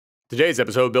Today's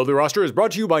episode of Build the Roster is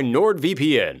brought to you by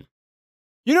NordVPN.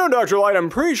 You know, Dr. Light, I'm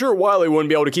pretty sure Wily wouldn't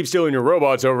be able to keep stealing your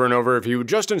robots over and over if you would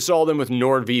just install them with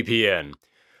NordVPN.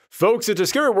 Folks, it's a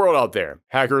scary world out there.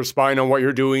 Hackers spying on what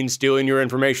you're doing, stealing your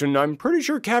information. I'm pretty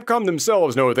sure Capcom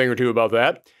themselves know a thing or two about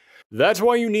that. That's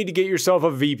why you need to get yourself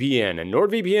a VPN, and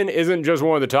NordVPN isn't just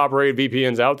one of the top-rated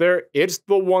VPNs out there, it's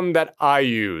the one that I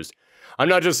use. I'm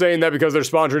not just saying that because they're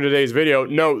sponsoring today's video.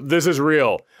 No, this is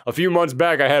real. A few months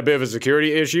back, I had a bit of a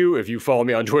security issue. If you follow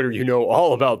me on Twitter, you know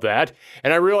all about that.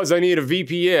 And I realized I needed a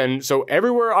VPN, so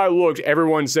everywhere I looked,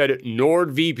 everyone said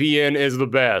NordVPN is the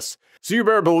best. So you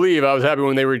better believe I was happy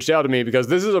when they reached out to me because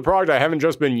this is a product I haven't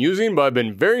just been using, but I've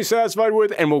been very satisfied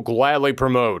with and will gladly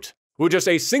promote. With just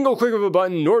a single click of a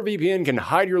button, NordVPN can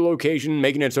hide your location,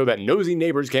 making it so that nosy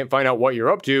neighbors can't find out what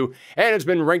you're up to, and it's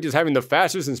been ranked as having the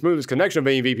fastest and smoothest connection of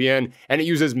any VPN, and it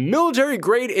uses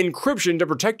military-grade encryption to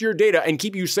protect your data and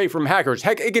keep you safe from hackers.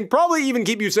 Heck, it can probably even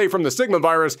keep you safe from the Sigma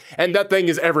virus, and that thing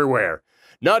is everywhere.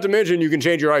 Not to mention, you can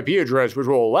change your IP address, which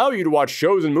will allow you to watch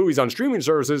shows and movies on streaming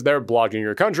services that are blocked in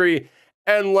your country,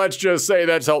 and let's just say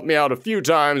that's helped me out a few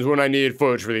times when I needed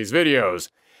footage for these videos.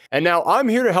 And now I'm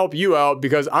here to help you out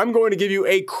because I'm going to give you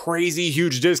a crazy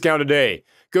huge discount today.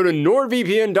 Go to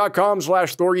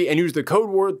nordvpn.com/Thorgy and use the code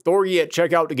word Thorgy at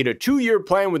checkout to get a 2-year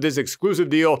plan with this exclusive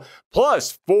deal,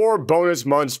 plus 4 bonus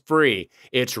months free.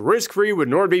 It's risk-free with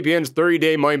NordVPN's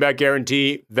 30-day money-back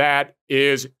guarantee. That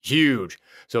is huge.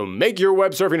 So make your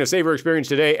web surfing a safer experience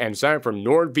today and sign up for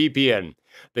NordVPN.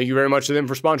 Thank you very much to them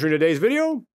for sponsoring today's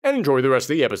video, and enjoy the rest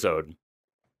of the episode.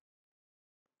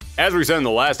 As we said in the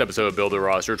last episode of Build the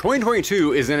Roster,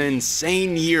 2022 is an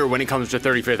insane year when it comes to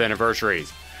 35th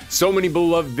anniversaries. So many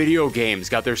beloved video games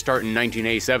got their start in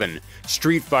 1987.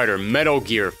 Street Fighter, Metal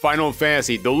Gear, Final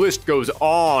Fantasy, the list goes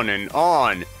on and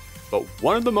on. But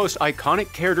one of the most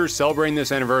iconic characters celebrating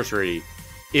this anniversary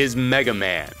is Mega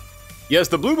Man. Yes,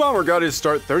 the Blue Bomber got his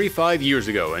start 35 years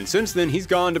ago, and since then he's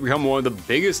gone to become one of the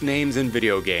biggest names in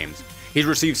video games. He's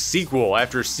received sequel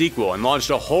after sequel and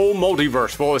launched a whole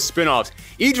multiverse full of spin-offs,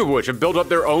 each of which have built up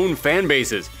their own fan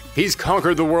bases. He's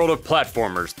conquered the world of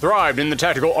platformers, thrived in the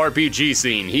tactical RPG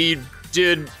scene. He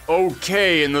did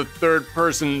okay in the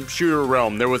third-person shooter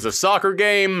realm. There was a soccer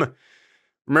game.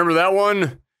 Remember that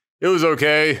one? It was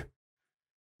okay.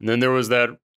 And then there was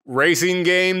that racing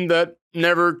game that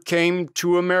never came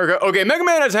to America. Okay, Mega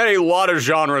Man has had a lot of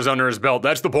genres under his belt.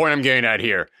 That's the point I'm getting at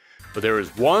here. But there is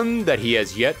one that he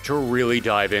has yet to really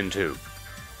dive into.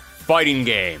 Fighting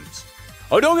games.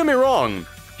 Oh, don't get me wrong.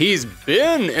 He's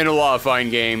been in a lot of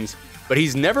fighting games, but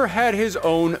he's never had his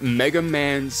own Mega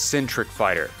Man-centric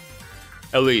fighter.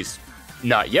 At least,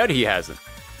 not yet he hasn't.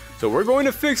 So we're going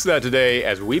to fix that today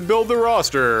as we build the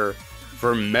roster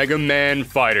for Mega Man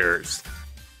fighters.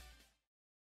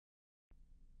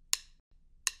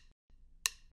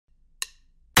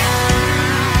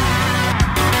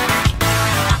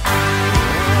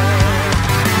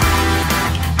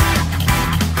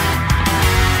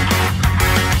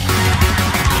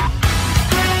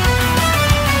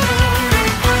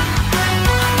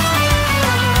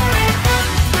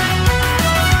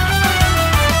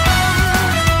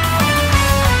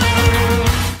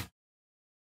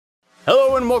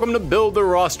 Hello and welcome to Build the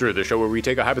Roster, the show where we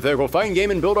take a hypothetical fighting game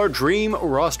and build our dream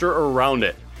roster around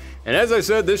it. And as I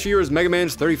said, this year is Mega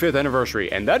Man's 35th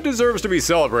anniversary, and that deserves to be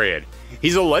celebrated.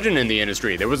 He's a legend in the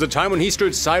industry. There was a time when he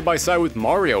stood side by side with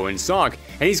Mario and Sonic,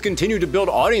 and he's continued to build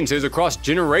audiences across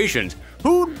generations.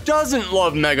 Who doesn't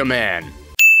love Mega Man?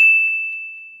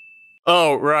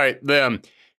 Oh, right, them.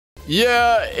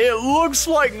 Yeah, it looks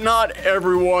like not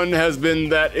everyone has been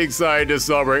that excited to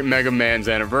celebrate Mega Man's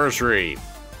anniversary.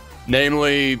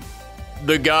 Namely,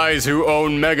 the guys who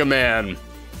own Mega Man.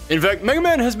 In fact, Mega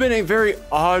Man has been a very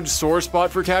odd sore spot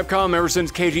for Capcom ever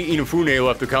since Keiji Inafune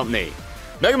left the company.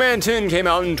 Mega Man 10 came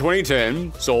out in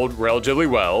 2010, sold relatively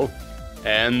well,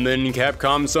 and then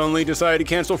Capcom suddenly decided to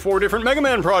cancel 4 different Mega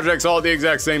Man projects all at the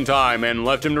exact same time and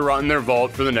left him to rot in their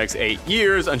vault for the next 8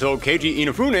 years until Keiji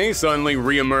Inafune suddenly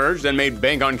re-emerged and made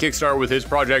bank on Kickstarter with his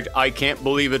project I Can't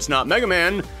Believe It's Not Mega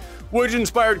Man, which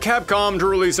inspired Capcom to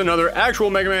release another actual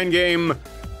Mega Man game,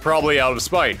 probably out of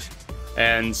spite.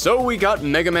 And so we got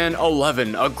Mega Man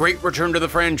 11, a great return to the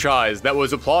franchise that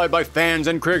was applauded by fans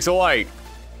and critics alike.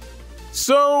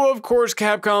 So, of course,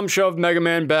 Capcom shoved Mega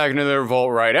Man back into their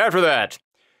vault right after that.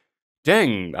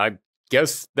 Dang, I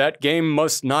guess that game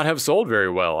must not have sold very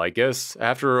well. I guess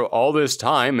after all this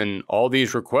time and all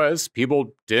these requests,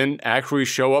 people didn't actually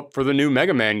show up for the new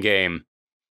Mega Man game.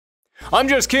 I'm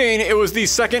just kidding, it was the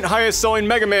second highest selling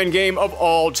Mega Man game of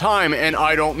all time, and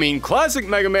I don't mean classic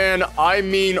Mega Man, I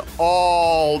mean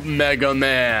all Mega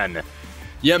Man.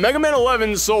 Yeah, Mega Man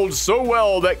 11 sold so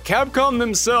well that Capcom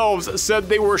themselves said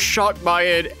they were shocked by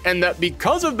it, and that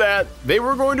because of that, they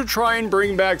were going to try and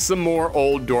bring back some more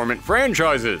old dormant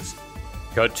franchises.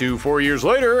 Cut to 4 years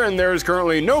later, and there's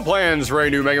currently no plans for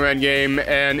a new Mega Man game,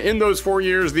 and in those 4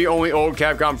 years, the only old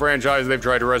Capcom franchise they've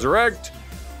tried to resurrect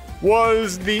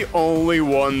was the only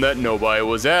one that nobody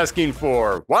was asking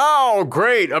for. Wow,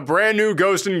 great, a brand new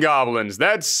Ghosts and Goblins.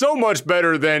 That's so much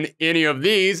better than any of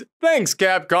these. Thanks,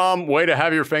 Capcom. Way to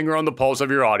have your finger on the pulse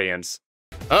of your audience.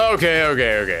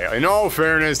 Okay. In all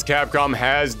fairness, Capcom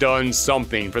has done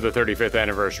something for the 35th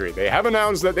anniversary. They have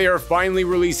announced that they are finally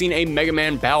releasing a Mega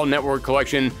Man Battle Network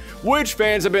collection, which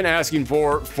fans have been asking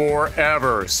for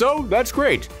forever. So that's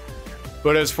great.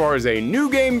 But as far as a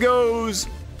new game goes,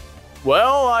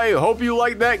 well, I hope you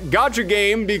like that gacha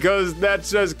game, because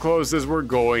that's as close as we're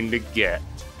going to get.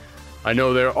 I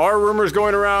know there are rumors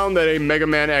going around that a Mega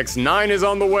Man X9 is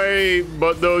on the way,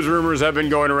 but those rumors have been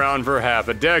going around for half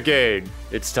a decade.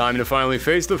 It's time to finally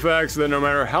face the facts that no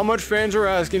matter how much fans are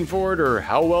asking for it or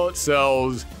how well it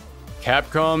sells,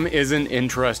 Capcom isn't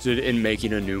interested in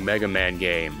making a new Mega Man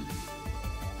game.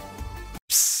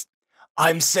 Psst.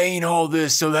 I'm saying all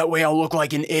this so that way I'll look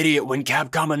like an idiot when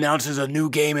Capcom announces a new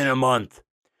game in a month.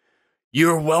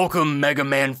 You're welcome, Mega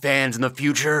Man fans in the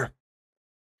future.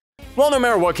 Well, no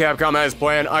matter what Capcom has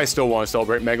planned, I still want to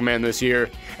celebrate Mega Man this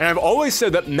year, and I've always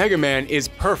said that Mega Man is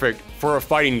perfect for a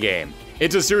fighting game.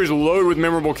 It's a series loaded with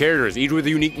memorable characters, each with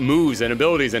unique moves and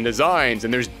abilities and designs,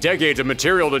 and there's decades of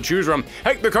material to choose from.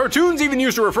 Heck, the cartoons even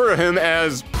used to refer to him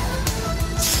as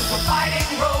Super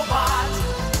Fighting Robot.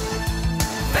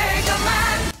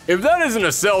 If that isn't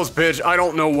a sales pitch, I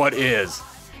don't know what is.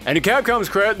 And to Capcom's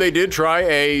credit, they did try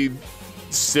a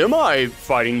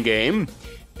semi-fighting game.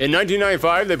 In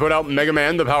 1995, they put out Mega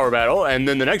Man: The Power Battle, and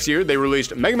then the next year, they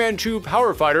released Mega Man 2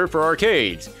 Power Fighter for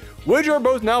arcades, which are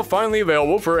both now finally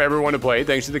available for everyone to play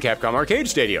thanks to the Capcom Arcade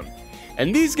Stadium.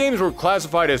 And these games were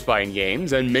classified as fighting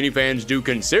games, and many fans do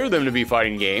consider them to be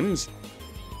fighting games,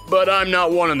 but I'm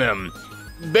not one of them.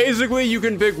 Basically, you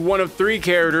can pick one of 3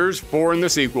 characters, 4 in the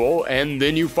sequel, and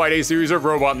then you fight a series of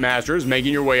robot masters,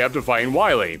 making your way up to fighting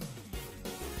Wily.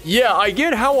 Yeah, I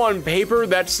get how on paper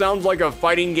that sounds like a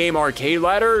fighting game arcade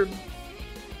ladder,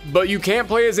 but you can't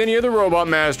play as any of the robot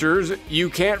masters, you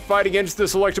can't fight against the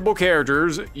selectable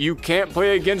characters, you can't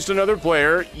play against another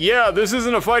player. Yeah, this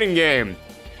isn't a fighting game.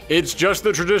 It's just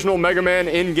the traditional Mega Man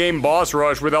in-game boss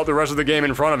rush without the rest of the game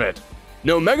in front of it.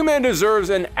 No, Mega Man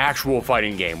deserves an actual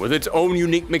fighting game with its own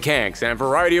unique mechanics and a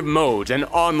variety of modes and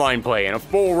online play and a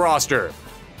full roster.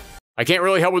 I can't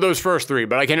really help with those first 3,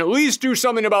 but I can at least do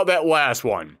something about that last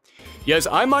one. Yes,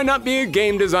 I might not be a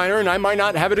game designer and I might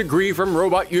not have a degree from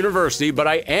Robot University, but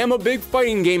I am a big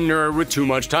fighting game nerd with too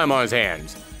much time on his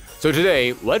hands. So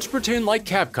today, let's pretend like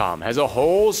Capcom has a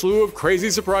whole slew of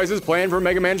crazy surprises planned for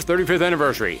Mega Man's 35th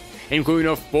anniversary,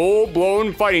 including a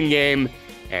full-blown fighting game,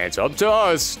 and it's up to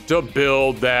us to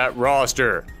build that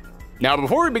roster. Now,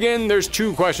 before we begin, there's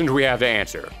 2 questions we have to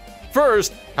answer.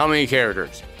 First, how many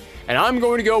characters? And I'm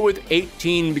going to go with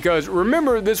 18 because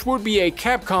remember, this would be a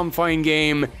Capcom fighting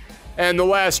game, and the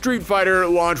last Street Fighter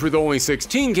launched with only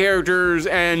 16 characters,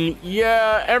 and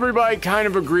yeah, everybody kind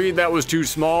of agreed that was too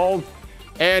small.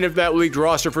 And if that leaked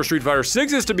roster for Street Fighter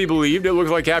 6 is to be believed, it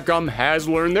looks like Capcom has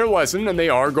learned their lesson and they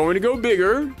are going to go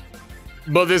bigger.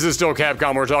 But this is still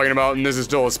Capcom we're talking about, and this is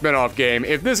still a spin-off game.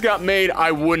 If this got made,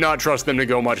 I would not trust them to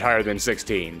go much higher than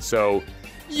 16. So,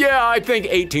 yeah, I think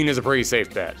 18 is a pretty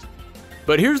safe bet.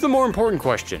 But here's the more important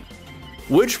question.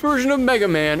 Which version of Mega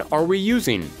Man are we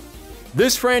using?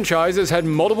 This franchise has had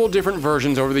multiple different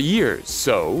versions over the years,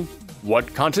 so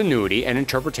what continuity and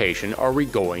interpretation are we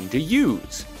going to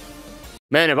use?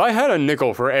 Man, if I had a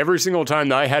nickel for every single time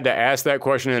that I had to ask that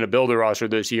question in a builder roster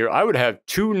this year, I would have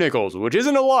 2 nickels, which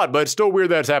isn't a lot, but it's still weird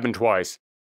that it's happened twice.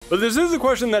 But this is a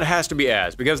question that has to be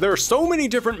asked, because there are so many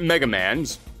different Mega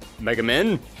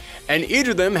Men, and each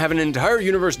of them have an entire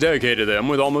universe dedicated to them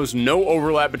with almost no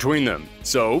overlap between them.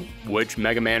 So, which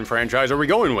Mega Man franchise are we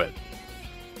going with?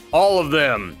 All of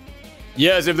them.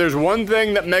 Yes, if there's one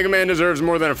thing that Mega Man deserves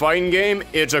more than a fighting game,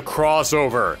 it's a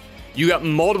crossover. You got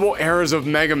multiple eras of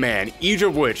Mega Man, each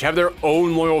of which have their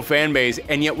own loyal fan base,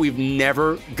 and yet we've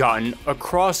never gotten a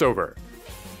crossover.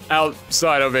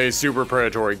 Outside of a super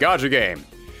predatory gacha game.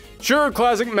 Sure,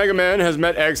 classic Mega Man has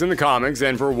met X in the comics,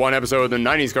 and for one episode of the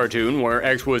 90s cartoon where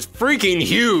X was freaking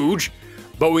huge,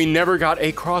 but we never got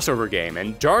a crossover game,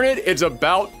 and darn it, it's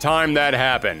about time that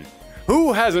happened.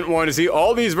 Who hasn't wanted to see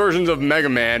all these versions of Mega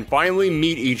Man finally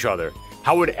meet each other?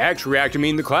 How would X react to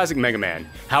meeting the classic Mega Man?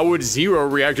 How would Zero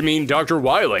react to meeting Dr.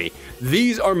 Wily?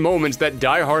 These are moments that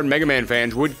die-hard Mega Man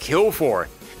fans would kill for.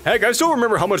 Heck, I still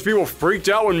remember how much people freaked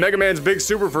out when Mega Man's big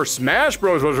super for Smash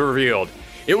Bros. Was revealed.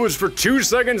 It was for 2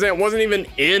 seconds and it wasn't even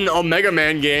in a Mega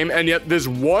Man game, and yet this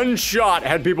one shot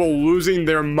had people losing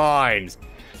their minds.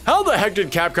 How the heck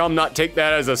did Capcom not take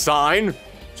that as a sign?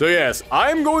 So yes,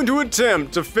 I'm going to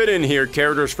attempt to fit in here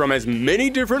characters from as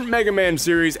many different Mega Man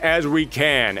series as we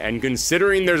can, and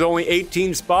considering there's only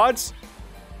 18 spots,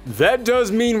 that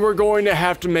does mean we're going to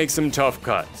have to make some tough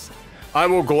cuts. I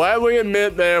will gladly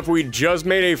admit that if we just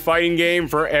made a fighting game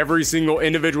for every single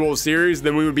individual series,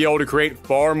 then we would be able to create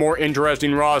far more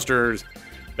interesting rosters.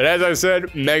 But as I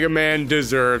said, Mega Man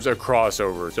deserves a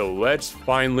crossover, so let's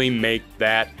finally make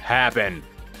that happen.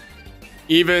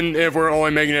 Even if we're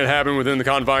only making it happen within the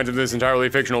confines of this entirely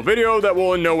fictional video, that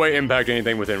will in no way impact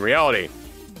anything within reality.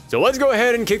 So let's go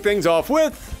ahead and kick things off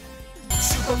with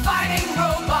Super Fighting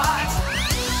Robots,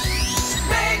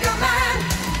 Mega Man.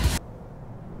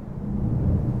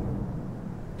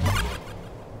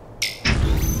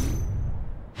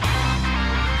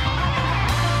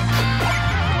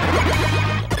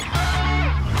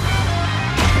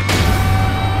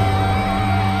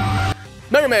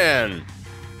 Mega Man!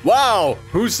 Wow,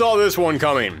 who saw this one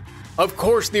coming? Of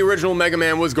course the original Mega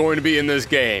Man was going to be in this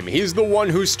game. He's the one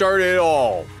who started it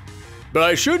all. But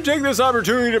I should take this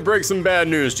opportunity to break some bad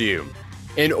news to you.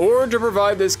 In order to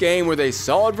provide this game with a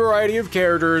solid variety of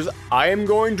characters, I am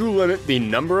going to limit the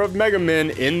number of Mega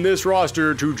Men in this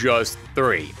roster to just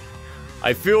 3.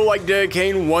 I feel like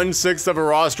dedicating 1/6 of a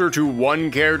roster to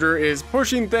one character is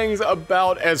pushing things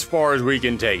about as far as we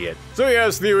can take it. So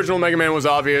yes, the original Mega Man was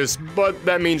obvious, but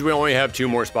that means we only have 2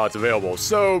 more spots available,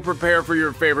 so prepare for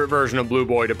your favorite version of Blue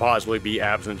Boy to possibly be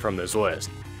absent from this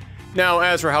list. Now,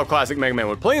 as for how classic Mega Man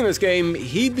would play in this game,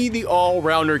 he'd be the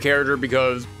all-rounder character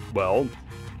because, well,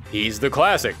 he's the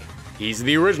classic. He's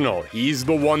the original. He's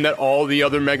the one that all the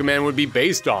other Mega Man would be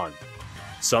based on.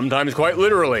 Sometimes quite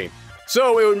literally.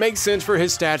 So it would make sense for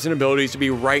his stats and abilities to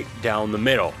be right down the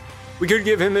middle. We could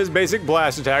give him his basic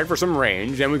blast attack for some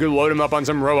range, and we could load him up on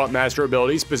some Robot Master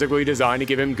abilities specifically designed to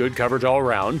give him good coverage all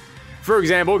around. For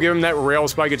example, give him that Rail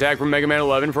Spike attack from Mega Man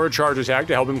 11 for a charge attack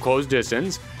to help him close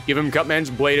distance, give him Cutman's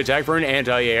Blade attack for an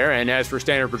anti-air, and as for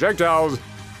standard projectiles,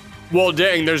 well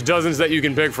dang, there's dozens that you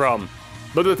can pick from.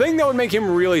 But the thing that would make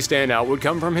him really stand out would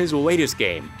come from his latest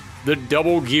game, the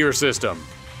Double Gear system.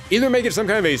 Either make it some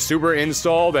kind of a super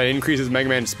install that increases Mega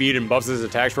Man's speed and buffs his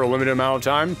attacks for a limited amount of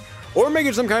time, or make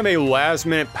it some kind of a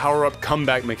last-minute power-up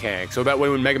comeback mechanic, so that way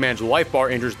when Mega Man's life bar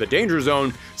enters the danger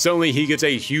zone, suddenly he gets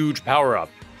a huge power-up.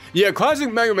 Yeah,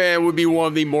 classic Mega Man would be one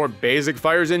of the more basic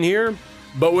fighters in here,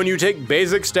 but when you take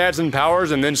basic stats and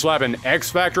powers and then slap an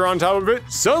X Factor on top of it,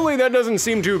 suddenly that doesn't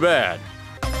seem too bad.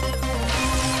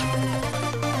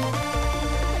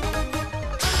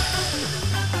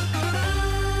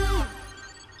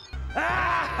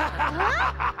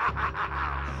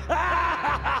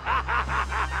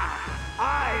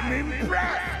 I'm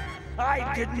impressed!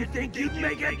 I didn't think you'd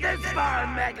make it this far,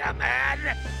 Mega Man!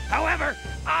 However,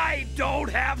 I don't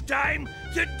have time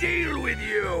to deal with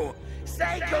you!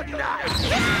 Say goodnight!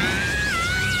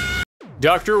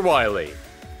 Dr. Wily.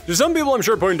 To some people, I'm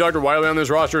sure putting Dr. Wily on this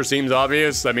roster seems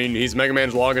obvious. I mean, he's Mega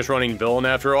Man's longest running villain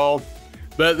after all.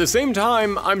 But at the same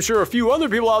time, I'm sure a few other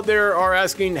people out there are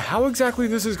asking how exactly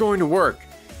this is going to work.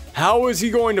 How is he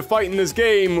going to fight in this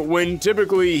game when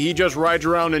typically he just rides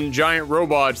around in giant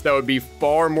robots that would be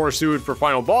far more suited for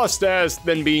final boss stats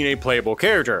than being a playable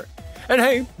character? And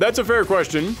hey, that's a fair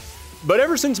question. But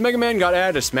ever since Mega Man got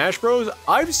added to Smash Bros,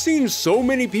 I've seen so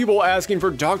many people asking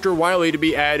for Dr. Wily to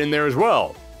be added in there as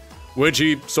well. Which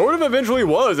he sort of eventually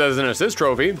was as an assist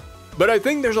trophy. But I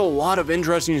think there's a lot of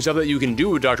interesting stuff that you can do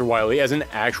with Dr. Wily as an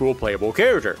actual playable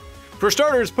character. For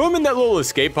starters, put him in that little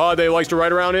escape pod that he likes to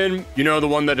ride around in. You know, the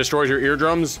one that destroys your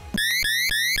eardrums?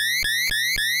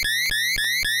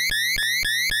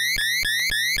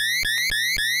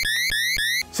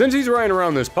 Since he's riding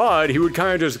around this pod, he would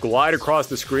kind of just glide across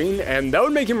the screen, and that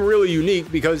would make him really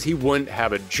unique because he wouldn't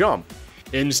have a jump.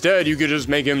 Instead, you could just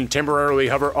make him temporarily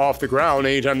hover off the ground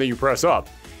anytime that you press up.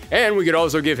 And we could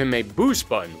also give him a boost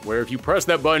button, where if you press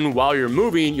that button while you're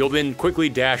moving, you'll then quickly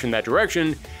dash in that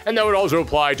direction, and that would also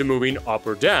apply to moving up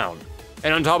or down.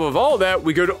 And on top of all that,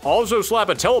 we could also slap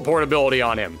a teleport ability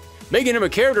on him, making him a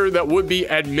character that would be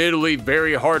admittedly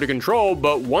very hard to control,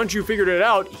 but once you figured it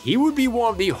out, he would be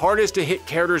one of the hardest to hit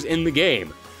characters in the game.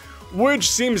 Which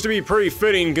seems to be pretty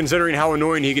fitting considering how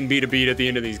annoying he can be to beat at the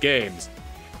end of these games.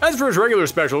 As for his regular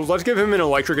specials, let's give him an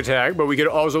electric attack, but we could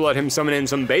also let him summon in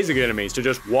some basic enemies to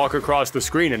just walk across the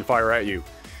screen and fire at you.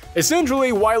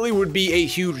 Essentially, Wily would be a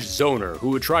huge zoner who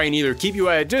would try and either keep you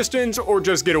at a distance or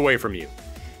just get away from you.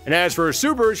 And as for his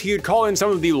supers, he could call in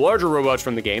some of the larger robots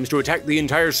from the games to attack the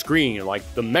entire screen, like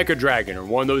the Mecha Dragon or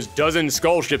one of those dozen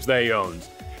skull ships that he owns.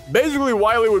 Basically,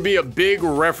 Wily would be a big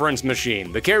reference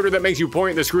machine, the character that makes you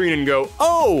point at the screen and go,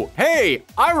 "Oh, hey,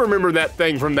 I remember that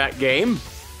thing from that game."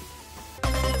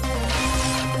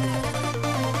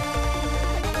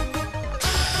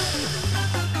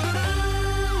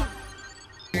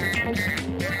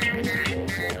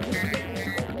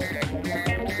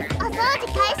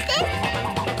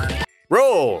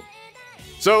 Roll!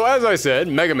 So as I said,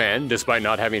 Mega Man, despite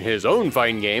not having his own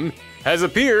fighting game, has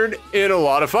appeared in a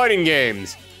lot of fighting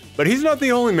games. But he's not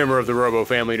the only member of the Robo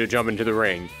family to jump into the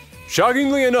ring.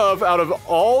 Shockingly enough, out of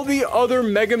all the other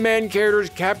Mega Man characters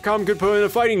Capcom could put in a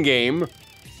fighting game,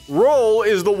 Roll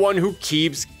is the one who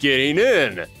keeps getting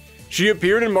in. She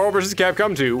appeared in Marvel vs.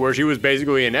 Capcom 2, where she was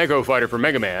basically an Echo Fighter for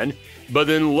Mega Man, but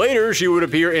then later she would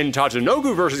appear in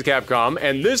Tatsunoko vs. Capcom,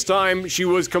 and this time she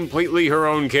was completely her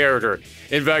own character.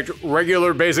 In fact,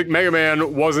 regular basic Mega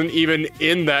Man wasn't even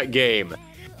in that game.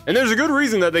 And there's a good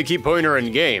reason that they keep putting her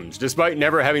in games. Despite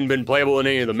never having been playable in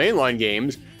any of the mainline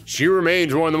games, she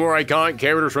remains one of the more iconic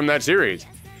characters from that series.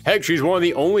 Heck, she's one of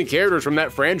the only characters from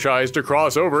that franchise to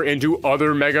cross over into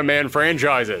other Mega Man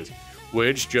franchises.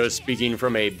 Which, just speaking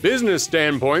from a business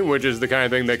standpoint, which is the kind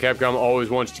of thing that Capcom always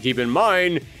wants to keep in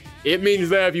mind, it means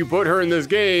that if you put her in this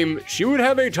game, she would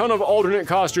have a ton of alternate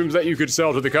costumes that you could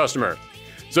sell to the customer.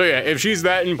 So yeah, if she's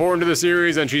that important to the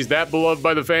series and she's that beloved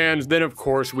by the fans, then of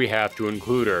course we have to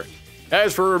include her.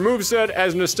 As for her moveset,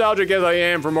 as nostalgic as I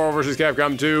am for Marvel vs.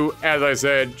 Capcom 2, as I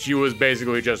said, she was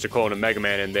basically just a clone of Mega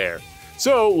Man in there.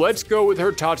 So let's go with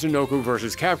her Tatsunoko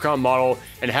vs. Capcom model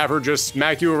and have her just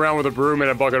smack you around with a broom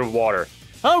and a bucket of water.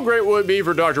 How great would it be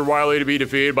for Dr. Wily to be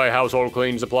defeated by household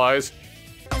cleaning supplies?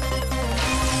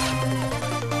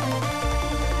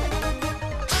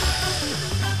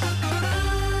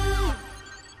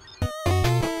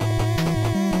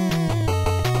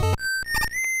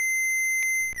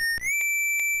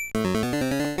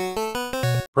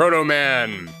 Proto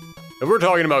Man. If we're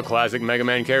talking about classic Mega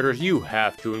Man characters, you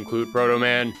have to include Proto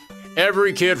Man.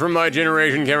 Every kid from my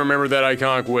generation can remember that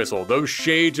iconic whistle, those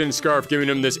shades and scarf giving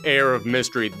him this air of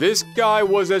mystery. This guy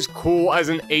was as cool as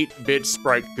an 8-bit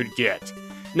sprite could get.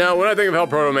 Now, when I think of how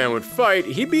Proto Man would fight,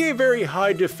 he'd be a very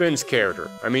high defense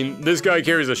character. I mean, this guy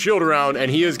carries a shield around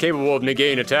and he is capable of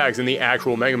negating attacks in the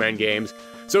actual Mega Man games,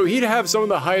 so he'd have some of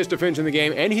the highest defense in the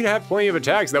game and he'd have plenty of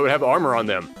attacks that would have armor on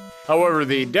them. However,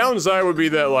 the downside would be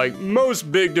that, like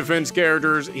most big defense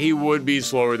characters, he would be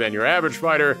slower than your average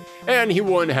fighter, and he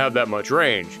wouldn't have that much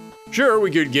range. Sure,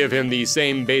 we could give him the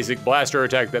same basic blaster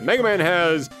attack that Mega Man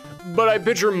has, but I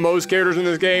picture most characters in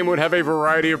this game would have a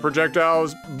variety of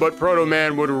projectiles, but Proto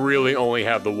Man would really only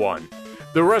have the one.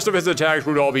 The rest of his attacks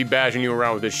would all be bashing you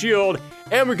around with his shield,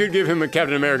 and we could give him a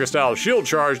Captain America-style shield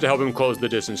charge to help him close the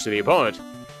distance to the opponent.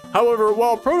 However,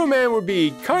 while Proto Man would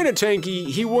be kinda tanky,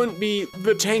 he wouldn't be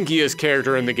the tankiest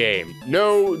character in the game.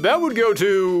 No, that would go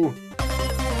to...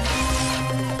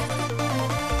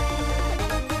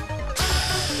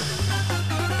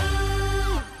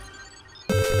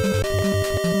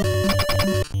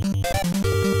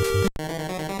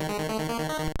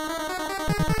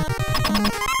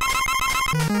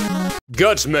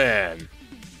 Guts Man.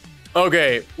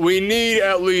 Okay, we need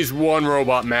at least one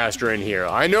Robot Master in here.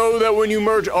 I know that when you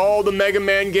merge all the Mega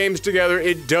Man games together,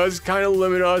 it does kind of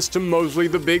limit us to mostly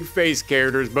the big face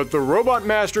characters, but the Robot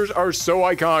Masters are so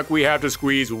iconic we have to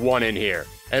squeeze one in here.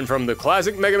 And from the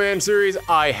classic Mega Man series,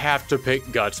 I have to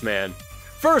pick Guts Man.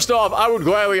 First off, I would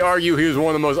gladly argue he was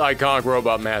one of the most iconic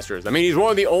Robot Masters. I mean, he's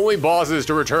one of the only bosses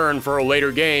to return for a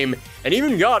later game, and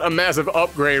even got a massive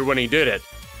upgrade when he did it.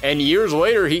 And years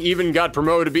later, he even got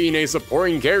promoted to being a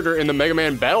supporting character in the Mega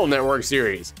Man Battle Network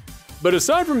series. But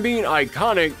aside from being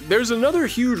iconic, there's another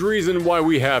huge reason why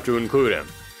we have to include him.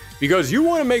 Because you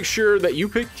want to make sure that you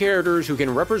pick characters who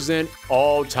can represent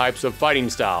all types of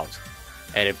fighting styles.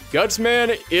 And if Guts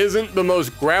Man isn't the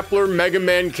most grappler Mega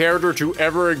Man character to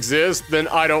ever exist, then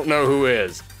I don't know who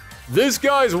is. This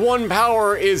guy's one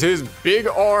power is his big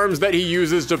arms that he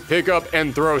uses to pick up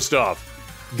and throw stuff.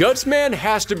 Guts Man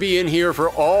has to be in here for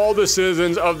all the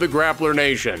citizens of the Grappler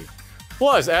Nation.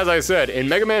 Plus, as I said, in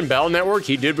Mega Man Battle Network,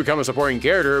 he did become a supporting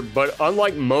character, but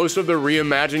unlike most of the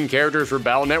reimagined characters for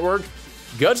Battle Network,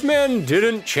 Guts Man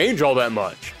didn't change all that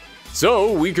much.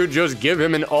 So we could just give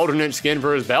him an alternate skin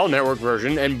for his Battle Network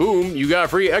version, and boom, you got a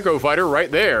free Echo Fighter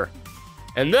right there.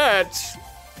 And that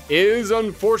is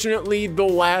unfortunately the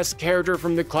last character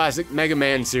from the classic Mega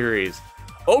Man series.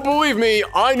 Oh, believe me,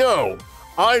 I know.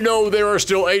 I know there are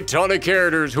still a ton of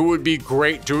characters who would be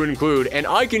great to include, and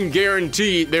I can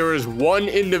guarantee there is one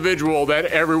individual that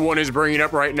everyone is bringing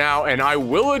up right now, and I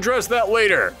will address that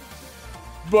later.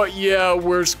 But yeah,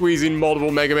 we're squeezing multiple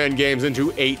Mega Man games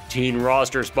into 18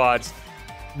 roster spots.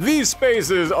 These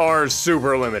spaces are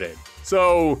super limited,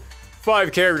 so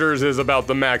 5 characters is about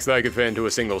the max that I could fit into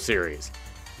a single series.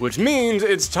 Which means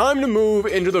it's time to move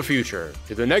into the future,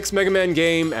 to the next Mega Man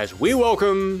game as we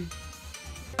welcome...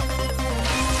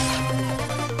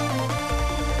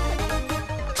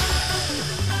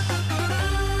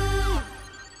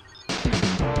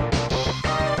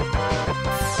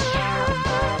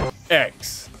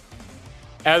 X.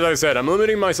 As I said, I'm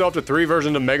limiting myself to 3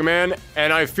 versions of Mega Man,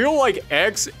 and I feel like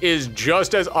X is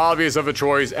just as obvious of a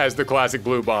choice as the classic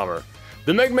Blue Bomber.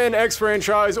 The Mega Man X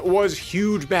franchise was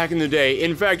huge back in the day.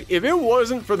 In fact, if it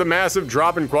wasn't for the massive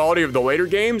drop in quality of the later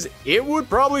games, it would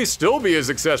probably still be a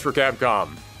success for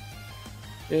Capcom.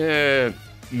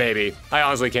 Maybe. I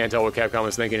honestly can't tell what Capcom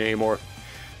is thinking anymore.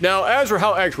 Now, as for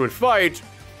how X would fight,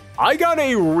 I got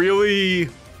a really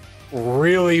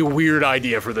weird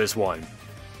idea for this one.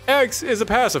 X is a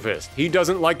pacifist. He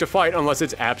doesn't like to fight unless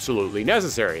it's absolutely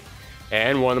necessary.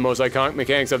 And one of the most iconic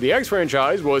mechanics of the X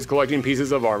franchise was collecting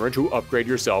pieces of armor to upgrade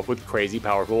yourself with crazy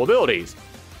powerful abilities.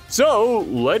 So,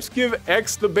 let's give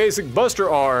X the basic Buster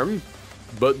arm,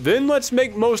 but then let's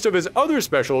make most of his other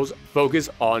specials focus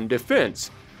on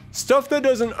defense. Stuff that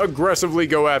doesn't aggressively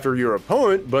go after your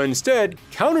opponent, but instead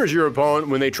counters your opponent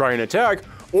when they try and attack,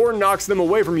 or knocks them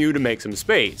away from you to make some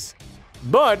space.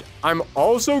 But I'm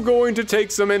also going to take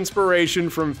some inspiration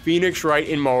from Phoenix Wright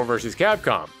in Marvel vs.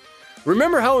 Capcom.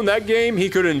 Remember how in that game he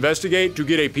could investigate to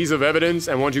get a piece of evidence,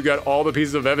 and once you got all the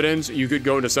pieces of evidence, you could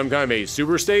go into some kind of a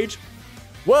super stage?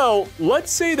 Well,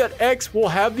 let's say that X will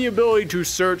have the ability to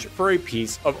search for a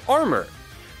piece of armor.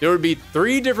 There would be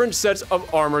 3 different sets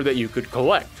of armor that you could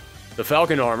collect. The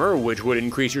Falcon armor, which would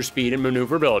increase your speed and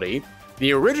maneuverability,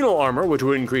 the original armor, which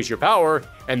would increase your power,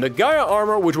 and the Gaia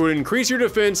armor, which would increase your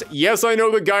defense. Yes, I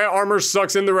know the Gaia armor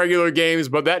sucks in the regular games,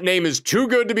 but that name is too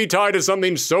good to be tied to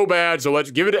something so bad, so let's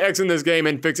give it to X in this game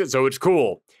and fix it so it's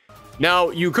cool.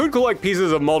 Now, you could collect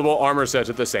pieces of multiple armor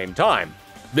sets at the same time.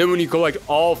 Then when you collect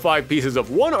all 5 pieces of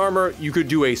one armor, you could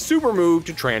do a super move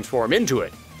to transform into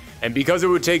it. And because it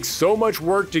would take so much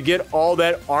work to get all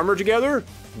that armor together,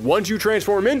 once you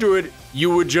transform into it,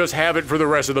 you would just have it for the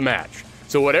rest of the match.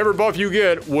 So whatever buff you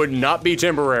get would not be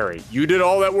temporary. You did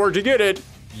all that work to get it,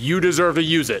 you deserve to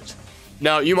use it.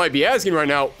 Now, you might be asking right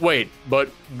now, wait, but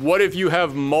what if you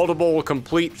have multiple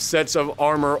complete sets of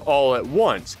armor all at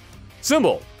once?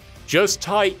 Simple. Just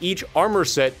tie each armor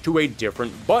set to a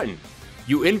different button.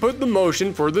 You input the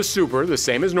motion for the super the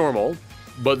same as normal,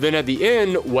 but then at the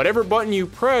end, whatever button you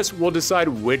press will decide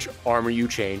which armor you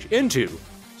change into.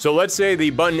 So let's say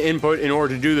the button input in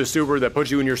order to do the super that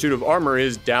puts you in your suit of armor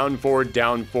is down, forward,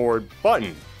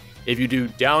 button. If you do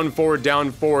down, forward,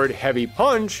 heavy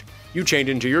punch, you change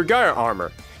into your Gaia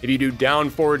armor. If you do down,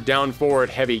 forward,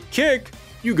 heavy kick,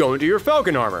 you go into your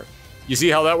Falcon armor. You see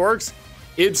how that works?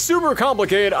 It's super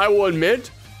complicated, I will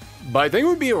admit, but I think it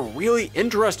would be a really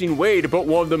interesting way to put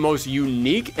one of the most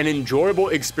unique and enjoyable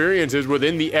experiences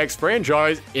within the X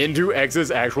franchise into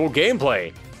X's actual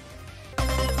gameplay.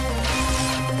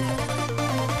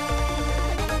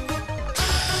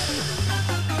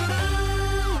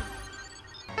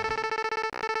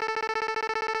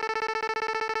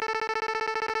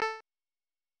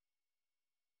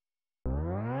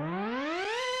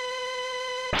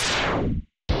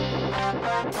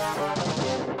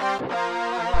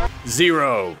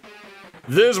 Zero.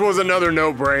 This was another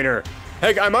no-brainer.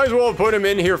 Heck, I might as well have put him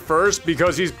in here first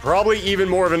because he's probably even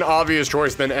more of an obvious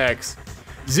choice than X.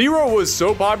 Zero was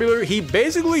so popular, he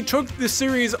basically took the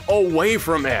series away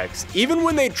from X. Even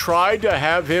when they tried to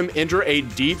have him enter a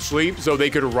deep sleep so they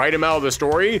could write him out of the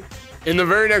story, in the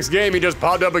very next game he just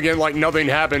popped up again like nothing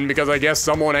happened because I guess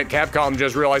someone at Capcom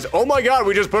just realized, oh my god,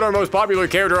 we just put our most popular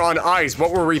character on ice,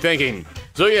 what were we thinking?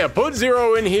 So yeah, put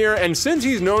Zero in here, and since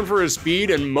he's known for his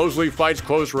speed and mostly fights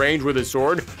close range with his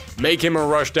sword, make him a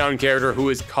rushdown character who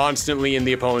is constantly in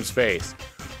the opponent's face.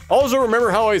 Also,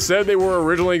 remember how I said they were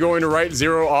originally going to write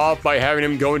Zero off by having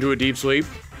him go into a deep sleep?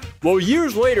 Well,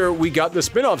 years later, we got the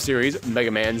spin-off series Mega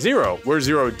Man Zero, where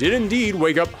Zero did indeed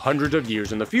wake up hundreds of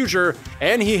years in the future,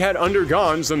 and he had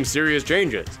undergone some serious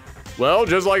changes. Well,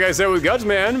 just like I said with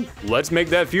Gutsman, let's make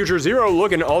that future Zero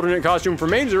look an alternate costume for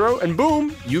main Zero, and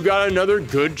boom, you got another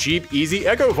good, cheap, easy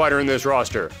Echo Fighter in this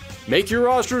roster. Make your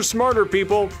rosters smarter,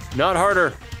 people, not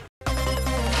harder.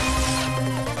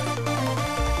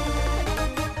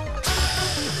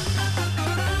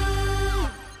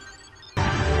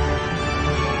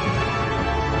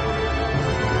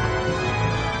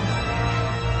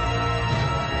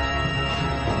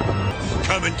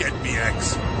 Come and get me,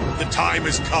 X. The time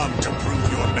has come to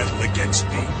prove your mettle against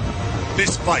me.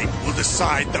 This fight will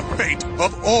decide the fate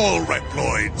of all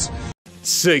Reploids.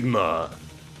 Sigma.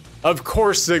 Of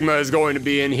course Sigma is going to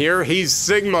be in here. He's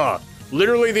Sigma.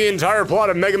 Literally the entire plot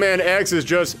of Mega Man X is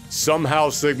just somehow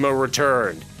Sigma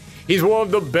returned. He's one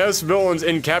of the best villains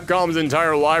in Capcom's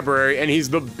entire library, and he's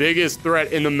the biggest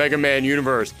threat in the Mega Man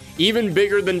universe, even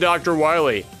bigger than Dr.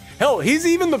 Wily. Hell, he's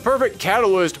even the perfect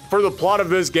catalyst for the plot of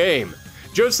this game.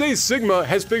 Just say Sigma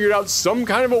has figured out some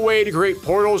kind of a way to create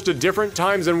portals to different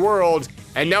times and worlds,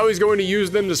 and now he's going to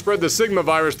use them to spread the Sigma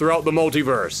virus throughout the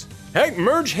multiverse. Heck,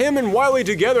 merge him and Wily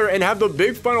together and have the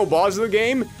big final boss of the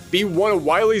game be one of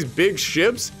Wily's big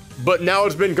ships, but now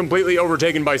it's been completely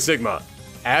overtaken by Sigma.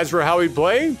 As for how he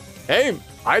played, hey,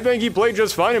 I think he played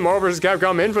just fine in Marvel vs.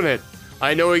 Capcom Infinite.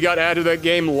 I know he got added to that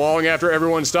game long after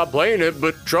everyone stopped playing it,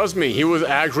 but trust me, he was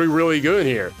actually really good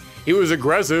here. He was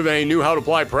aggressive and he knew how to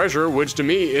apply pressure, which to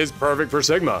me is perfect for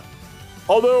Sigma.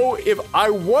 Although, if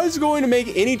I was going to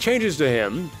make any changes to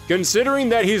him, considering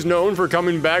that he's known for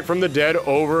coming back from the dead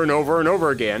over and over and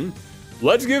over again,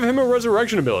 let's give him a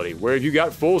resurrection ability, where if you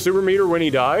got full super meter when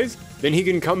he dies, then he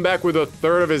can come back with a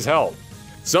third of his health.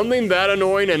 Something that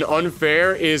annoying and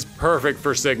unfair is perfect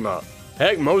for Sigma.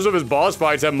 Heck, most of his boss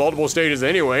fights have multiple stages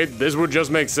anyway, this would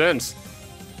just make sense.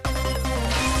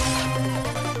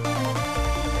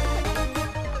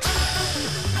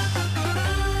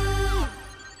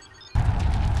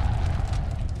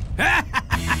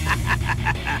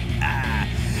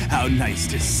 How nice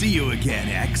to see you again,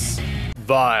 X.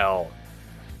 Vile.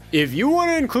 If you want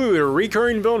to include a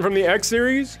recurring villain from the X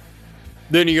series,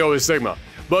 then you go with Sigma.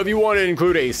 But if you want to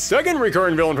include a second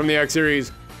recurring villain from the X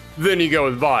series, then you go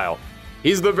with Vile.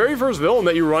 He's the very first villain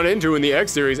that you run into in the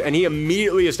X series, and he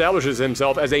immediately establishes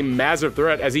himself as a massive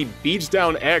threat as he beats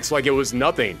down X like it was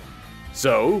nothing.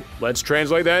 So, let's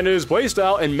translate that into his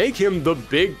playstyle and make him the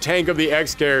big tank of the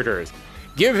X characters.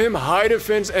 Give him high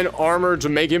defense and armor to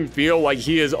make him feel like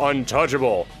he is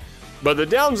untouchable. But the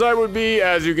downside would be,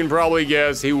 as you can probably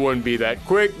guess, he wouldn't be that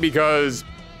quick because,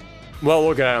 well,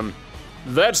 look at him.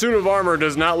 That suit of armor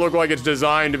does not look like it's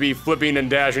designed to be flipping and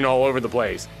dashing all over the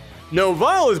place. No,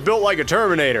 Vile is built like a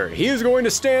Terminator. He is going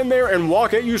to stand there and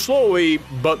walk at you slowly,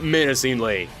 but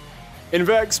menacingly. In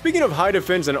fact, speaking of high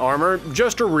defense and armor,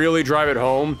 just to really drive it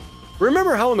home,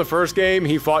 remember how in the first game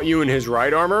he fought you in his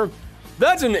ride armor?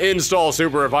 That's an install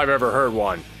super if I've ever heard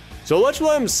one. So let's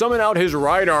let him summon out his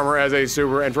ride armor as a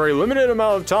super, and for a limited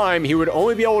amount of time, he would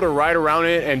only be able to ride around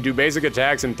it and do basic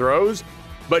attacks and throws,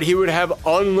 but he would have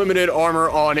unlimited armor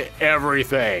on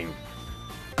everything.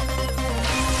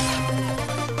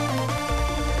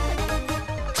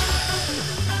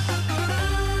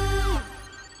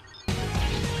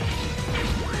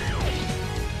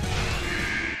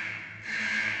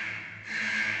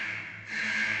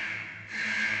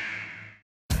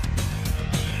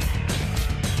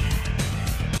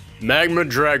 Magma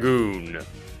Dragoon.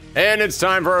 And it's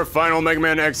time for our final Mega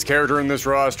Man X character in this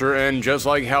roster, and just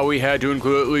like how we had to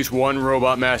include at least one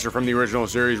Robot Master from the original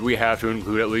series, we have to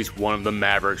include at least one of the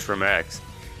Mavericks from X.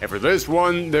 And for this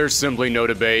one, there's simply no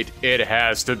debate, it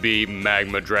has to be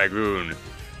Magma Dragoon.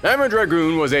 Magma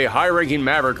Dragoon was a high-ranking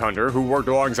Maverick hunter who worked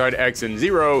alongside X and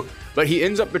Zero, but he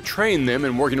ends up betraying them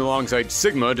and working alongside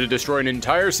Sigma to destroy an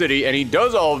entire city, and he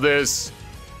does all of this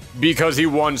because he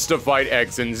wants to fight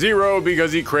X and Zero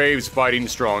because he craves fighting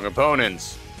strong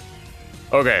opponents.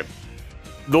 Okay,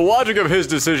 the logic of his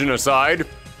decision aside,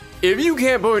 if you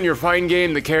can't put in your fighting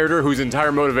game the character whose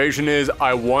entire motivation is,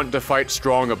 I want to fight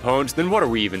strong opponents, then what are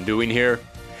we even doing here?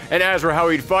 And as for how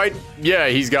he'd fight, yeah,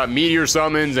 he's got meteor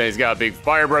summons and he's got a big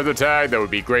fire breath attack that would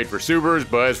be great for supers,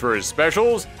 but as for his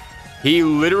specials, he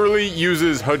literally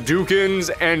uses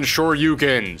Hadoukens and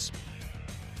Shoryukens.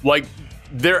 Like,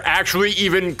 they're actually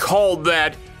even called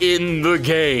that in the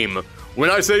game. When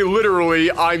I say literally,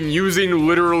 I'm using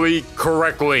literally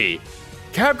correctly.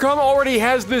 Capcom already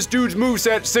has this dude's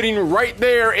moveset sitting right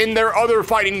there in their other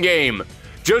fighting game.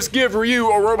 Just give Ryu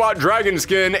a robot dragon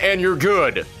skin and you're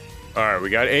good. Alright, we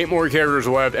got 8 more characters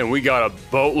left and we got a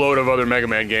boatload of other Mega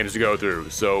Man games to go through.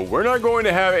 So we're not going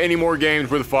to have any more games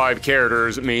with 5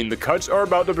 characters. I mean, the cuts are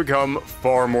about to become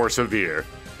far more severe.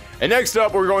 And next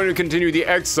up, we're going to continue the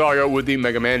X saga with the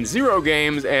Mega Man Zero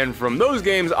games, and from those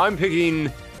games, I'm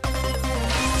picking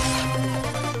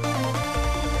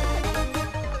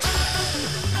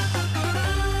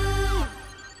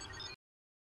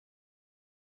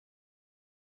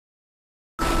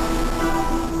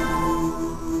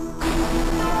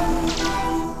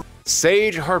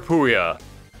Sage Harpuya.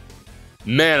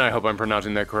 Man, I hope I'm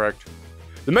pronouncing that correct.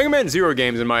 The Mega Man Zero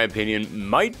games, in my opinion,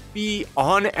 might be,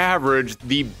 on average,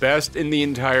 the best in the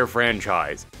entire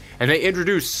franchise, and they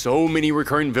introduce so many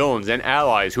recurring villains and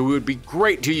allies who would be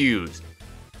great to use.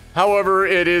 However,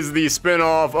 it is the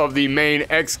spin-off of the main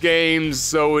X games,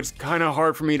 so it's kinda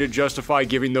hard for me to justify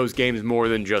giving those games more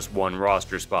than just one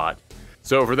roster spot.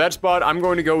 So for that spot, I'm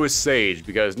going to go with Sage,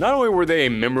 because not only were they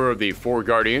a member of the Four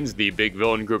Guardians, the big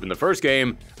villain group in the first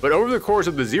game, but over the course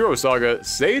of the Zero Saga,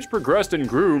 Sage progressed and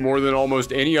grew more than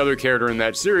almost any other character in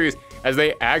that series, as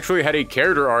they actually had a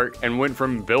character arc and went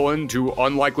from villain to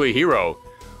unlikely hero.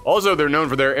 Also, they're known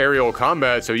for their aerial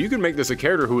combat, so you can make this a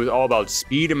character who is all about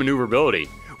speed and maneuverability.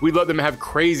 We'd let them have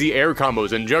crazy air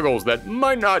combos and juggles that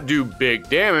might not do big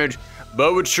damage,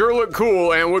 but would sure look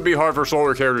cool and would be hard for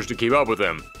slower characters to keep up with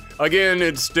them. Again,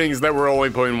 it stings that we're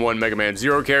only putting one Mega Man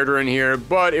Zero character in here,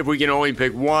 but if we can only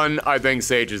pick one, I think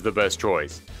Sage is the best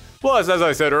choice. Plus, as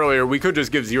I said earlier, we could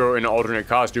just give Zero an alternate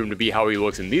costume to be how he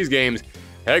looks in these games.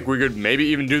 Heck, we could maybe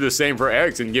even do the same for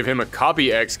X and give him a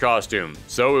copy X costume.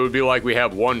 So it would be like we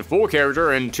have one full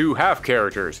character and two half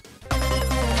characters.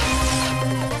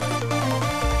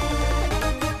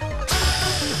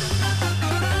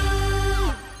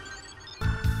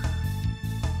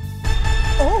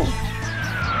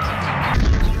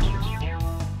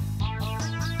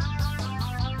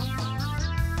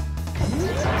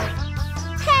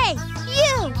 Hey,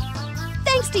 you!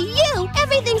 Thanks to you,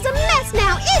 everything's a mess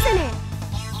now, isn't it?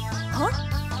 Huh?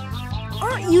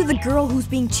 Aren't you the girl who's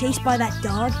being chased by that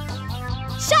dog?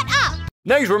 Shut up!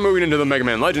 Next, we're moving into the Mega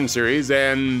Man Legends series,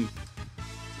 and...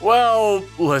 well,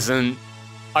 listen.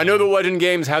 I know the Legend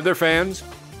games have their fans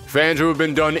who have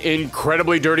been done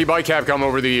incredibly dirty by Capcom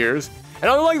over the years, and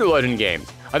I like the Legend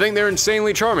games. I think they're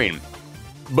insanely charming.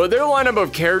 But their lineup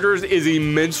of characters is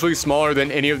immensely smaller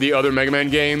than any of the other Mega Man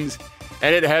games,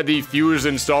 and it had the fewest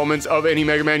installments of any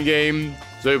Mega Man game.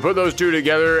 So you put those two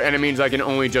together, and it means I can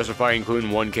only justify including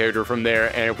one character from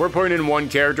there, and if we're putting in one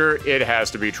character, it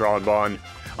has to be Tron Bonne.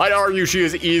 I'd argue she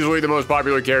is easily the most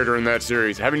popular character in that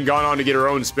series, having gone on to get her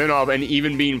own spin-off and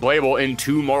even being playable in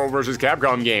 2 Marvel vs.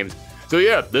 Capcom games. So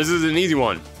yeah, this is an easy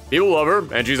one. People love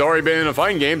her, and she's already been in a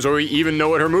fighting game, so we even know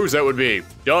what her moveset would be.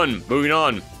 Done. Moving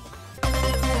on.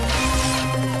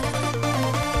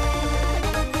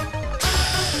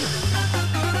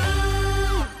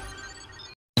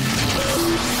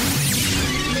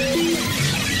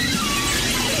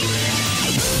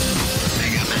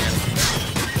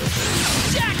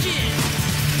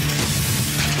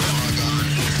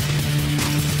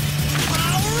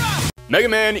 Mega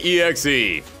Man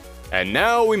EXE. And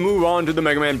now we move on to the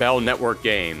Mega Man Battle Network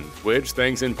game, which,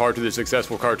 thanks in part to the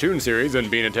successful cartoon series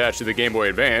and being attached to the Game Boy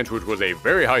Advance, which was a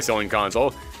very high-selling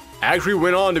console, actually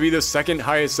went on to be the second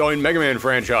highest-selling Mega Man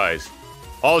franchise.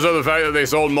 Also, the fact that they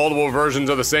sold multiple versions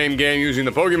of the same game using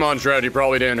the Pokemon strategy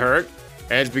probably didn't hurt,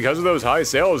 and it's because of those high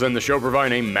sales and the show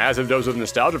providing a massive dose of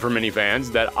nostalgia for many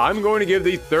fans that I'm going to give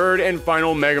the third and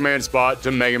final Mega Man spot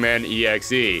to Mega Man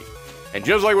EXE. And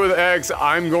just like with X,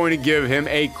 I'm going to give him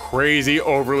a crazy,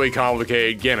 overly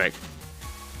complicated gimmick.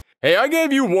 Hey, I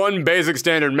gave you one basic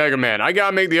standard Mega Man. I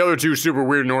gotta make the other two super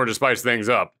weird in order to spice things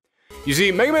up. You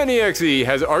see, Mega Man EXE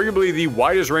has arguably the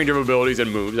widest range of abilities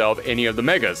and moves out of any of the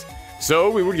Megas. So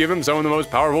we would give him some of the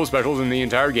most powerful specials in the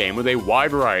entire game with a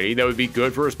wide variety that would be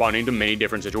good for responding to many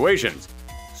different situations.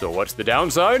 So what's the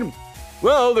downside?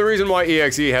 Well, the reason why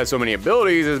EXE has so many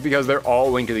abilities is because they're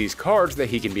all linked to these cards that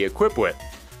he can be equipped with.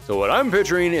 So what I'm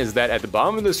picturing is that at the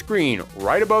bottom of the screen,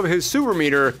 right above his super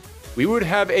meter, we would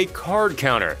have a card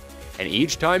counter. And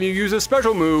each time you use a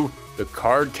special move, the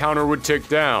card counter would tick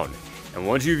down. And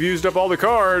once you've used up all the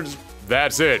cards,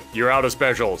 that's it, you're out of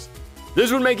specials.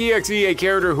 This would make EXE a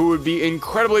character who would be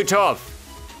incredibly tough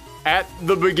at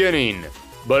the beginning.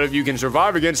 But if you can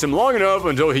survive against him long enough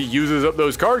until he uses up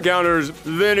those card counters,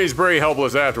 then he's pretty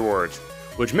helpless afterwards.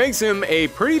 Which makes him a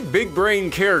pretty big brain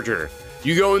character.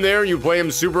 You go in there and you play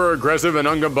him super aggressive and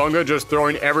unga bunga, just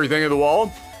throwing everything at the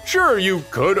wall. Sure, you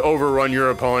could overrun your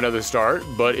opponent at the start,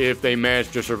 but if they manage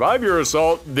to survive your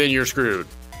assault, then you're screwed.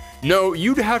 No,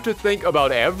 you'd have to think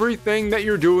about everything that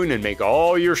you're doing and make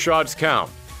all your shots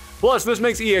count. Plus, this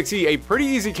makes EXE a pretty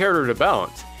easy character to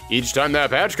balance. Each time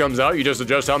that patch comes out, you just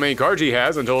adjust how many cards he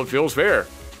has until it feels fair.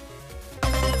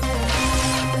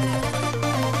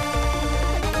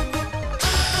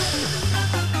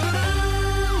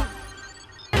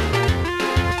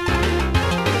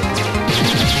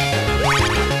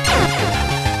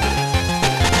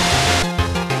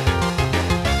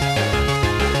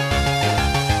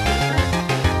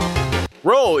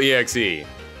 Roll, EXE!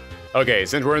 Okay,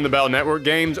 since we're in the Battle Network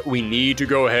games, we need to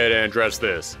go ahead and address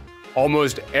this.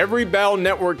 Almost every Battle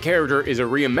Network character is a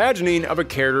reimagining of a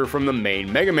character from the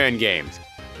main Mega Man games,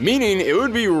 meaning it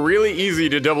would be really easy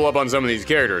to double up on some of these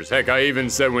characters. Heck, I even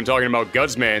said when talking about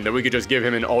Gutsman that we could just give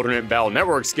him an alternate Battle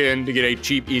Network skin to get a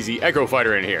cheap, easy Echo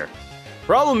Fighter in here.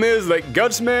 Problem is that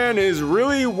Gutsman is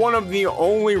really one of the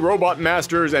only Robot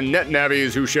Masters and Net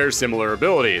Navis who share similar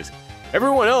abilities.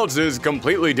 Everyone else is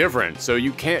completely different, so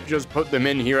you can't just put them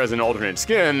in here as an alternate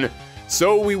skin,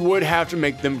 so we would have to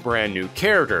make them brand new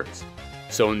characters.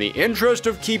 So in the interest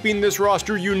of keeping this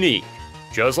roster unique,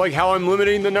 just like how I'm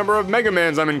limiting the number of Mega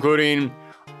Mans I'm including,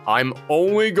 I'm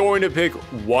only going to pick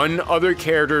one other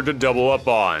character to double up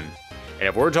on. And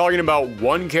if we're talking about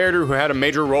one character who had a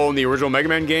major role in the original Mega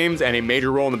Man games and a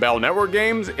major role in the Battle Network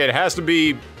games, it has to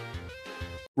be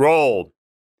Roll.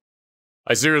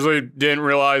 I seriously didn't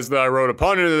realize that I wrote a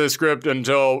pun into this script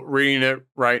until reading it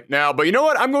right now, but you know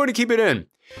what? I'm going to keep it in.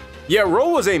 Yeah,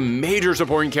 Roll was a major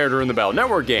supporting character in the Battle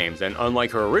Network games, and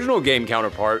unlike her original game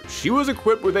counterpart, she was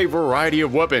equipped with a variety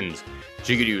of weapons.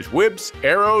 She could use whips,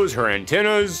 arrows, her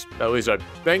antennas, at least I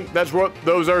think that's what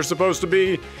those are supposed to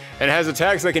be, and has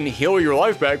attacks that can heal your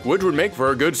life back, which would make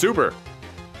for a good super.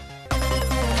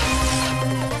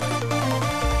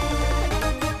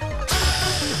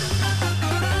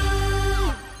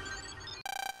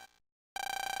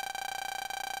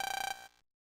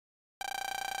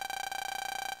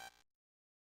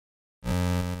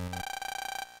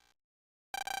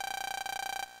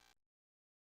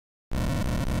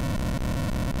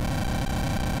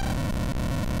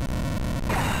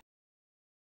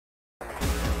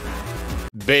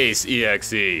 Base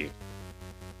EXE.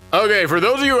 Okay, for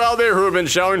those of you out there who have been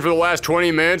shouting for the last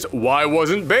 20 minutes, why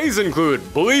wasn't Base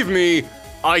included? Believe me,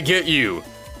 I get you.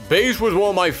 Base was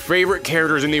one of my favorite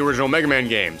characters in the original Mega Man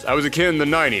games. I was a kid in the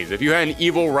 90s. If you had an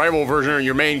evil rival version of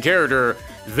your main character,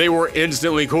 they were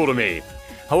instantly cool to me.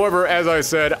 However, as I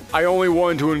said, I only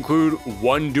wanted to include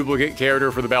one duplicate character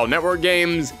for the Battle Network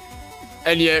games,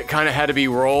 and yet it kind of had to be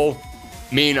Roll.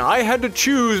 I mean, I had to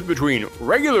choose between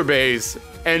regular Base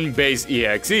and Base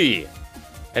EXE.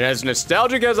 And as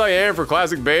nostalgic as I am for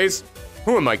classic Base,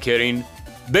 who am I kidding?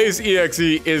 Base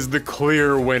EXE is the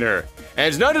clear winner. And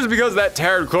it's not just because that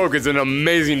tattered cloak is an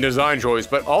amazing design choice,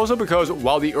 but also because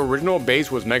while the original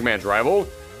Base was Mega Man's rival,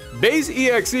 Base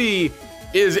EXE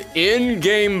is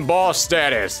in-game boss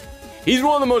status. He's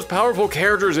one of the most powerful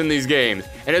characters in these games,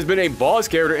 and has been a boss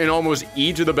character in almost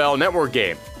each of the Battle Network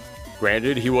games.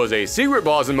 Granted, he was a secret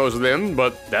boss in most of them,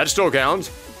 but that still counts.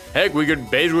 Heck, we could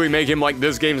basically make him like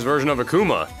this game's version of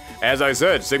Akuma. As I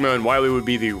said, Sigma and Wily would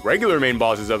be the regular main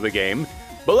bosses of the game,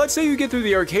 but let's say you get through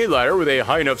the arcade ladder with a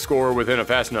high enough score within a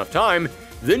fast enough time,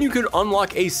 then you could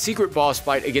unlock a secret boss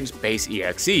fight against Base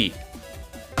EXE.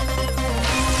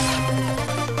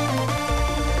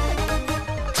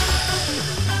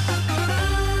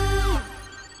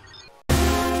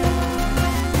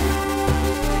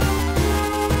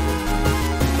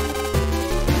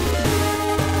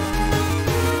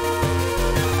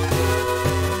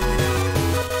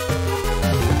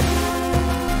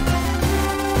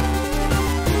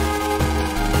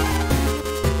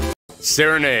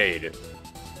 Serenade.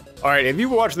 Alright, if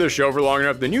you've watched this show for long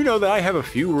enough, then you know that I have a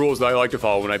few rules that I like to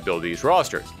follow when I build these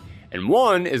rosters. And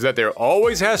one is that there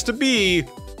always has to be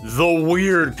the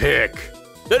weird pick.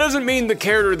 That doesn't mean the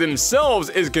character themselves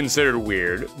is considered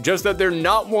weird, just that they're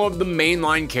not one of the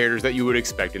mainline characters that you would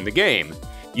expect in the game.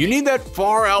 You need that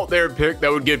far out there pick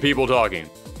that would get people talking.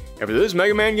 And for this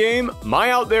Mega Man game,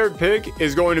 my out there pick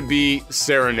is going to be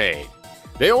Serenade.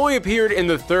 They only appeared in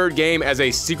the third game as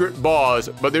a secret boss,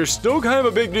 but they're still kind of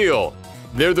a big deal.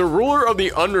 They're the ruler of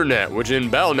the Undernet, which in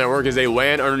Battle Network is a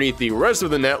land underneath the rest of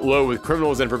the net loaded with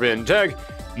criminals and forbidden tech,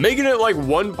 making it like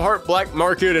one part black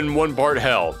market and one part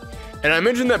hell. And I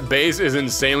mentioned that Base is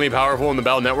insanely powerful in the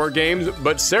Battle Network games,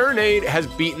 but Serenade has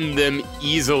beaten them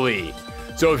easily.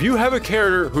 So if you have a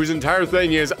character whose entire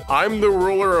thing is, I'm the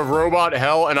ruler of robot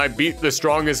hell and I beat the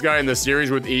strongest guy in the series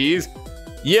with ease,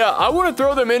 yeah, I want to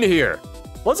throw them in here.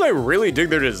 Plus, I really dig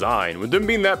their design. With them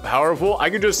being that powerful, I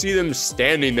could just see them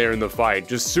standing there in the fight,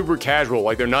 just super casual,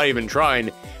 like they're not even trying,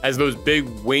 as those big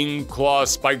wing, claw,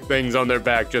 spike things on their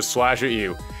back just slash at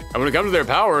you. And when it comes to their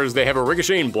powers, they have a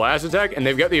ricocheting blast attack, and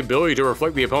they've got the ability to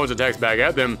reflect the opponent's attacks back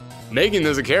at them, making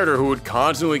this a character who would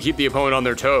constantly keep the opponent on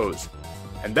their toes.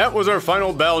 And that was our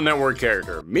final Battle Network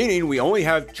character, meaning we only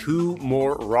have 2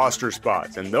 more roster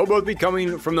spots, and they'll both be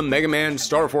coming from the Mega Man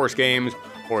Star Force games,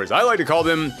 or as I like to call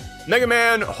them, Mega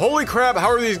Man, holy crap, how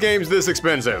are these games this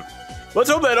expensive?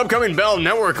 Let's hope that upcoming Battle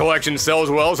Network collection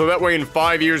sells well, so that way in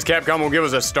 5 years Capcom will give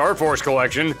us a Star Force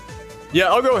collection. Yeah,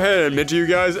 I'll go ahead and admit to you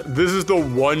guys, this is the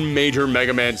one major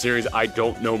Mega Man series I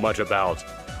don't know much about.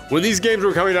 When these games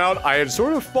were coming out, I had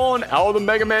sort of fallen out of the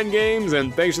Mega Man games,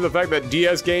 and thanks to the fact that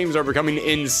DS games are becoming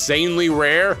insanely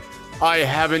rare, I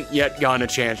haven't yet gotten a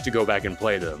chance to go back and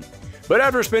play them. But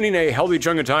after spending a healthy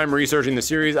chunk of time researching the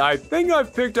series, I think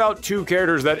I've picked out 2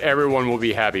 characters that everyone will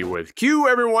be happy with. Cue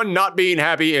everyone not being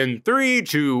happy in 3,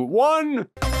 2, 1.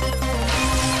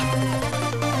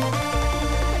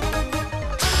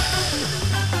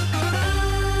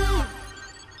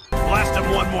 Blast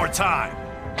him one more time.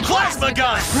 Plasma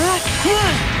gun!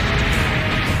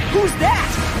 Who's that?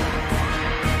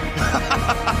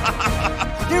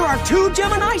 There are 2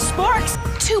 Gemini Sparks!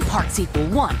 2 parts equal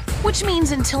 1, which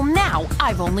means until now,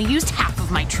 I've only used half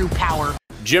of my true power.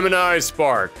 Gemini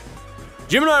Spark.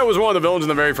 Gemini was one of the villains in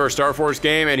the very first Star Force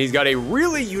game, and he's got a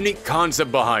really unique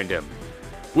concept behind him.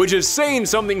 Which is saying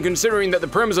something considering that the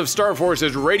premise of Star Force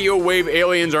is radio wave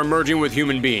aliens are merging with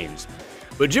human beings.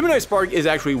 But Gemini Spark is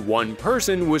actually one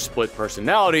person with split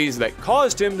personalities that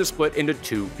caused him to split into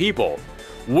 2 people,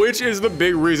 which is the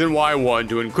big reason why I wanted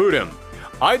to include him.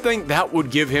 I think that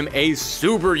would give him a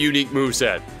super unique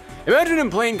moveset. Imagine him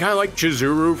playing kind of like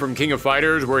Chizuru from King of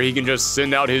Fighters, where he can just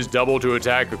send out his double to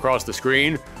attack across the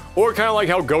screen, or kind of like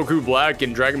how Goku Black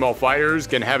in Dragon Ball FighterZ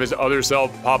can have his other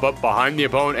self pop up behind the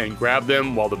opponent and grab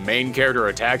them while the main character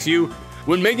attacks you.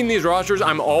 When making these rosters,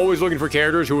 I'm always looking for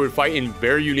characters who would fight in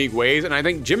very unique ways, and I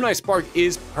think Gemini Spark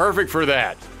is perfect for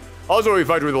that. Also, he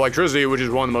fights with electricity, which is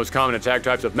one of the most common attack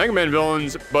types of Mega Man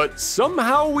villains, but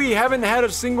somehow we haven't had a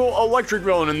single electric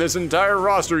villain in this entire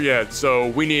roster yet, so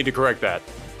we need to correct that.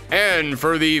 And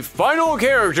for the final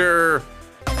character...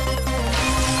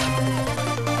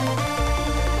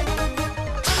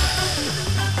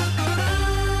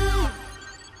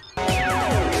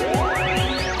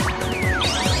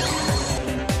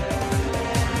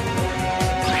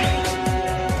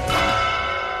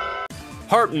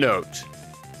 Harp Note.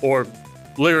 Or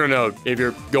Lyra Note, if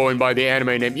you're going by the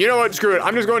anime name. You know what, screw it,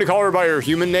 I'm just going to call her by her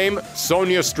human name,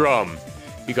 Sonia Strum.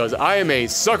 Because I am a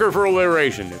sucker for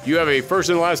alliteration. If you have a first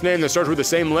and last name that starts with the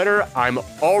same letter, I'm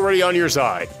already on your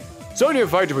side. Sonia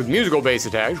fights with musical-based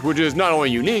attacks, which is not only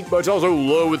unique, but it's also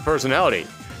low with personality.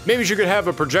 Maybe she could have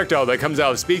a projectile that comes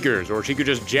out of speakers, or she could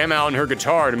just jam out on her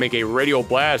guitar to make a radial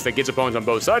blast that gets opponents on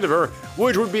both sides of her,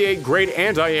 which would be a great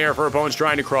anti-air for opponents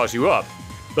trying to cross you up.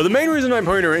 But the main reason I'm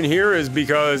putting her in here is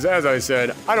because, as I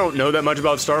said, I don't know that much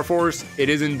about Star Force. It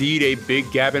is indeed a big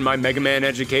gap in my Mega Man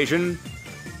education.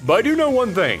 But I do know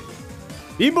one thing.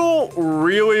 People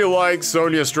really like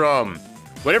Sonia Strum.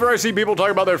 Whenever I see people talk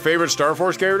about their favorite Star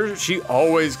Force characters, she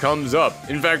always comes up.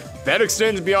 In fact, that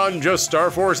extends beyond just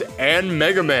Star Force and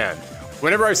Mega Man.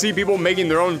 Whenever I see people making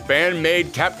their own fan-made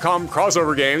Capcom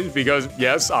crossover games, because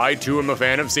yes, I too am a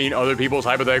fan of seeing other people's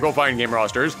hypothetical fighting game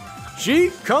rosters, she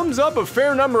comes up a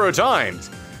fair number of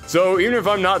times. So even if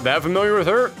I'm not that familiar with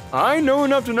her, I know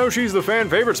enough to know she's the fan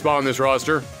favorite spot on this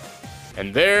roster.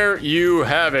 And there you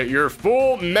have it, your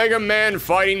full Mega Man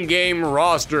fighting game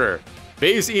roster.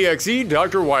 Base EXE,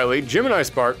 Dr. Wily, Gemini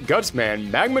Spark,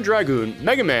 Gutsman, Magma Dragoon,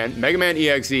 Mega Man, Mega Man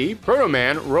EXE, Proto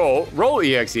Man, Roll, Roll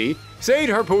EXE, Sade,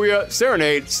 Harpuya,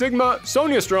 Serenade, Sigma,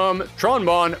 Sonia Strum,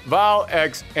 Tronbon, Val,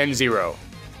 X, and Zero.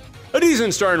 A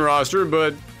decent starting roster,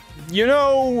 but you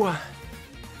know,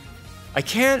 I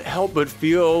can't help but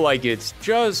feel like it's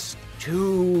just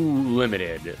too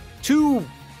limited, too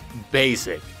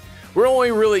basic. We're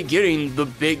only really getting the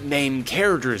big name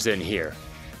characters in here.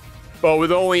 But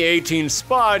with only 18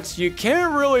 spots, you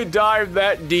can't really dive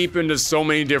that deep into so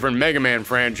many different Mega Man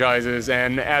franchises,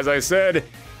 and as I said,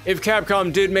 if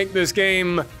Capcom did make this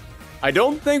game, I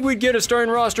don't think we'd get a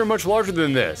starting roster much larger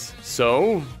than this.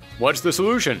 So, what's the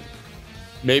solution?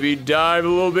 Maybe dive a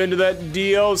little bit into that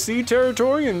DLC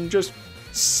territory and just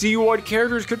see what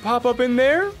characters could pop up in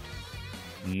there?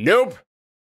 Nope.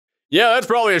 Yeah, that's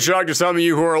probably a shock to some of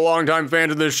you who are longtime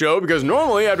fans of this show, because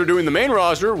normally after doing the main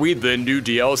roster, we then do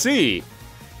DLC.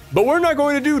 But we're not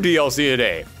going to do DLC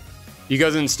today,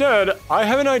 because instead, I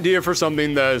have an idea for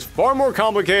something that is far more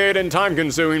complicated and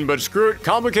time-consuming, but screw it,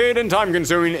 complicated and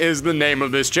time-consuming is the name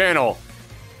of this channel.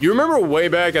 You remember way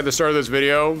back at the start of this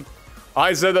video,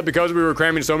 I said that because we were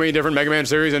cramming so many different Mega Man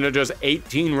series into just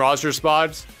 18 roster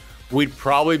spots, we'd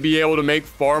probably be able to make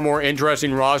far more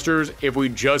interesting rosters if we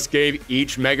just gave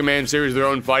each Mega Man series their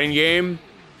own fighting game.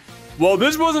 Well,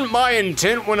 this wasn't my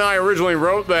intent when I originally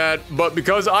wrote that, but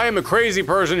because I am a crazy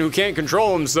person who can't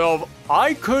control himself,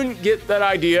 I couldn't get that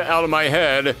idea out of my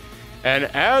head, and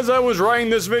as I was writing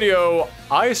this video,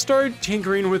 I started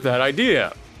tinkering with that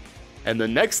idea. And the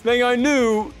next thing I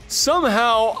knew,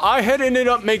 somehow I had ended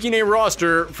up making a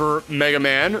roster for Mega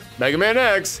Man, Mega Man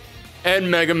X, and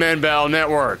Mega Man Battle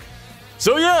Network.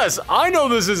 So yes, I know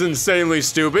this is insanely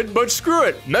stupid, but screw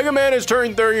it. Mega Man is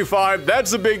turning 35,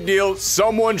 that's a big deal.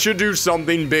 Someone should do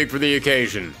something big for the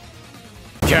occasion.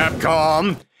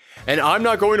 Capcom. And I'm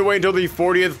not going to wait until the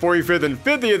 40th, 45th, and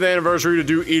 50th anniversary to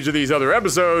do each of these other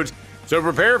episodes, so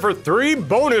prepare for 3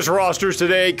 bonus rosters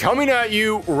today coming at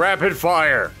you rapid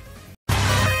fire.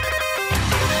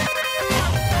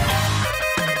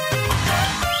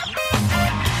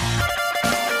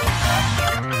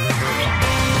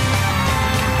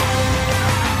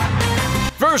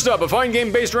 First up, a fine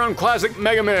game based around classic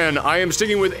Mega Man. I am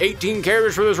sticking with 18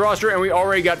 characters for this roster, and we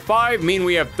already got 5, meaning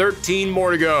we have 13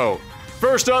 more to go.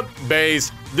 First up,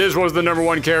 Bass. This was the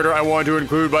 #1 character I wanted to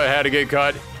include, but had to get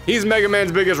cut. He's Mega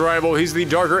Man's biggest rival, he's the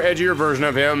darker, edgier version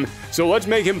of him, so let's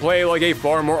make him play like a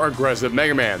far more aggressive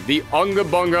Mega Man. The Unga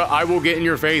Bunga, I will get in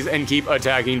your face and keep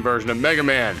attacking version of Mega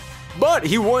Man. But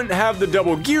he wouldn't have the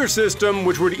double gear system,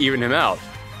 which would even him out.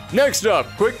 Next up,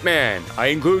 Quick Man. I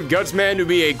include Guts Man to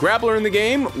be a grappler in the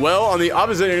game. Well, on the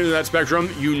opposite end of that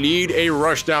spectrum, you need a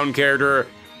rushdown character.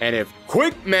 And if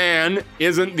Quick Man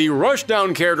isn't the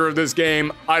rushdown character of this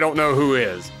game, I don't know who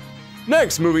is.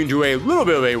 Next, moving to a little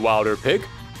bit of a wilder pick,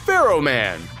 Pharaoh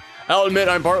Man. I'll admit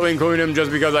I'm partly including him just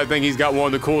because I think he's got one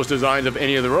of the coolest designs of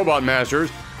any of the Robot Masters,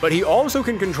 but he also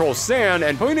can control sand,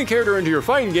 and putting a character into your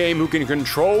fighting game who can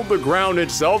control the ground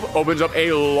itself opens up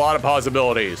a lot of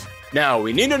possibilities. Now,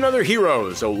 we need another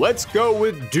hero, so let's go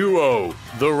with Duo,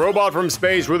 the robot from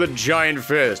space with a giant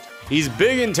fist. He's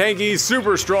big and tanky,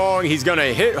 super strong, he's gonna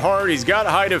hit hard, he's got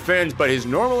high defense, but his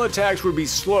normal attacks would be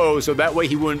slow, so that way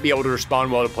he wouldn't be able to respond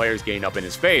while the players gain up in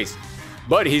his face.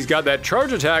 But he's got that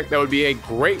charge attack that would be a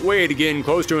great way to get in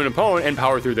close to an opponent and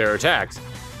power through their attacks.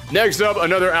 Next up,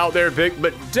 another out there pick,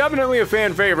 but definitely a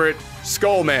fan favorite,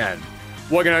 Skull Man.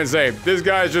 What can I say? This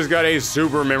guy's just got a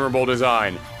super memorable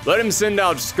design. Let him send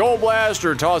out Skull Blast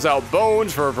or toss out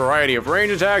Bones for a variety of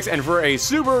range attacks, and for a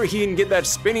super, he can get that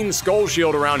spinning skull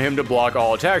shield around him to block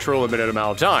all attacks for a limited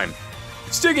amount of time.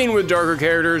 Sticking with darker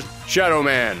characters, Shadow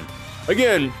Man.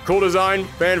 Again, cool design,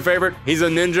 fan favorite, he's a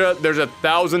ninja. There's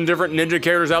 1,000 different ninja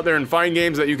characters out there in fighting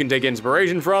games that you can take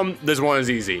inspiration from. This one is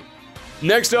easy.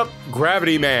 Next up,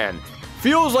 Gravity Man.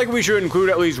 Feels like we should include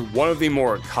at least one of the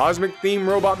more cosmic-themed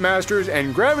Robot Masters,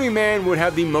 and Gravity Man would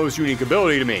have the most unique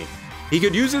ability to me. He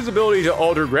could use his ability to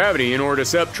alter gravity in order to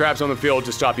set up traps on the field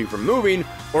to stop you from moving,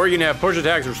 or he can have push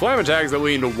attacks or slam attacks that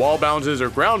lead into wall bounces or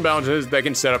ground bounces that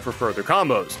can set up for further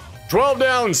combos. 12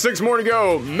 down, 6 more to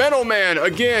go. Metal Man,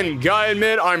 again, gotta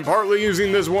admit, I'm partly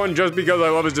using this one just because I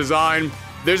love his design.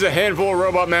 There's a handful of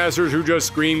Robot Masters who just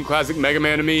scream classic Mega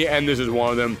Man to me, and this is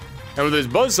one of them. And with his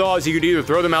buzzsaws, he could either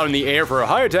throw them out in the air for a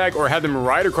high attack or have them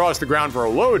ride across the ground for a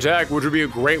low attack, which would be a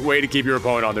great way to keep your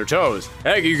opponent on their toes.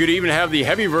 Heck, you could even have the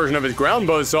heavy version of his ground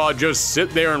buzzsaw just sit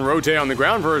there and rotate on the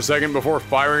ground for a second before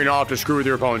firing off to screw with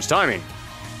your opponent's timing.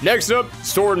 Next up,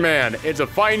 Sword Man. It's a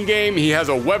fighting game, he has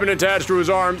a weapon attached to his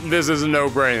arm, this is a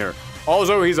no-brainer.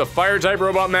 Also, he's a fire-type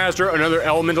Robot Master, another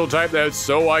elemental type that is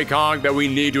so iconic that we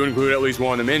need to include at least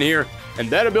one of them in here. And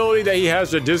that ability that he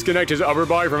has to disconnect his upper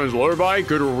body from his lower body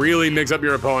could really mix up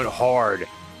your opponent hard.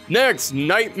 Next,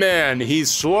 Nightman.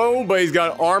 He's slow, but he's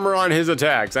got armor on his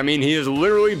attacks. I mean, he is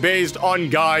literally based on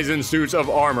guys in suits of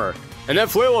armor. And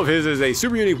that flail of his is a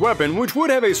super unique weapon, which would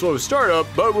have a slow startup,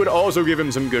 but would also give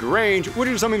him some good range, which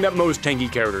is something that most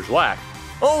tanky characters lack.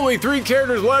 Only 3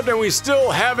 characters left, and we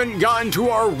still haven't gotten to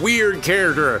our weird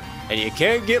character. And you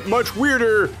can't get much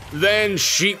weirder than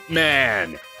Sheep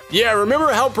Man. Yeah,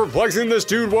 remember how perplexing this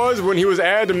dude was when he was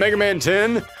added to Mega Man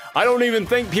 10? I don't even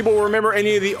think people remember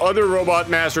any of the other Robot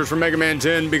Masters from Mega Man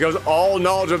 10 because all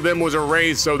knowledge of them was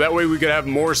erased, so that way we could have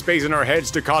more space in our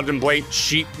heads to contemplate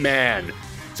Sheep Man.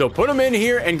 So put him in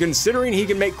here, and considering he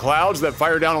can make clouds that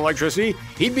fire down electricity,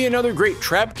 he'd be another great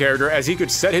trap character as he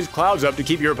could set his clouds up to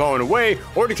keep your opponent away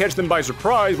or to catch them by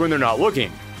surprise when they're not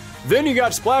looking. Then you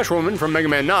got Splash Woman from Mega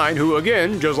Man 9, who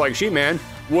again, just like Sheep Man,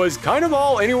 was kind of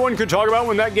all anyone could talk about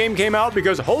when that game came out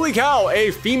because holy cow,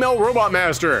 a female Robot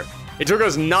Master. It took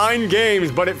us 9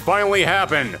 games, but it finally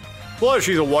happened. Plus,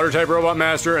 she's a water-type Robot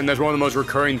Master, and that's one of the most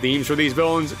recurring themes for these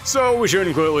villains, so we should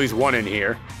include at least one in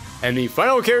here. And the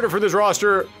final character for this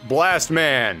roster, Blast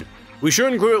Man. We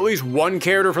should include at least one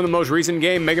character from the most recent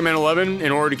game, Mega Man 11,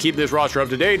 in order to keep this roster up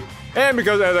to date, and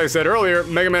because, as I said earlier,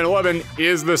 Mega Man 11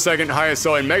 is the second highest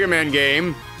selling Mega Man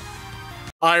game.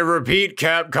 I repeat,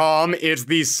 Capcom, it's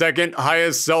the second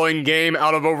highest selling game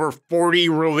out of over 40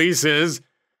 releases.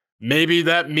 Maybe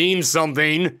that means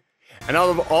something. And out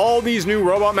of all these new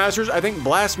Robot Masters, I think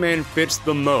Blastman fits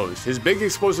the most. His big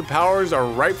explosive powers are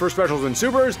right for specials and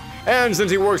supers, and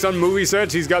since he works on movie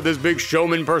sets, he's got this big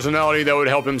showman personality that would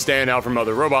help him stand out from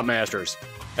other Robot Masters.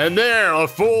 And there, a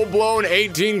full-blown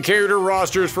 18 character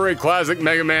rosters for a classic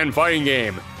Mega Man fighting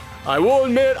game. I will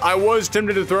admit, I was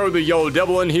tempted to throw the Yellow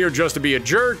Devil in here just to be a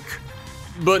jerk,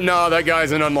 but nah, that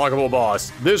guy's an unlockable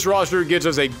boss. This roster gets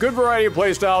us a good variety of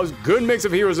playstyles, good mix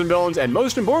of heroes and villains, and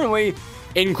most importantly,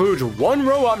 includes one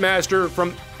Robot Master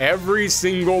from every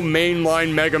single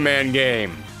mainline Mega Man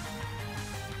game.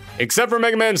 Except for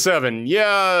Mega Man 7.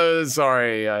 Yeah,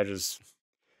 sorry,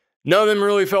 none of them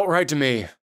really felt right to me.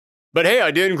 But hey,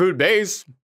 I did include Bass,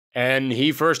 and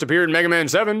he first appeared in Mega Man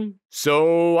 7,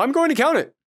 so I'm going to count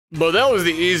it. But that was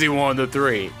the easy one of the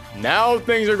three. Now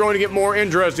things are going to get more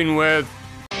interesting with...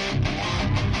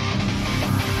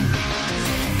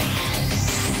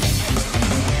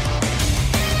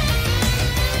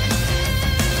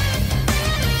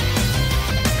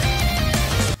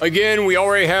 Again, we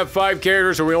already have 5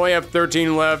 characters, so we only have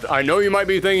 13 left. I know you might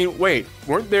be thinking, wait,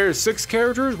 weren't there 6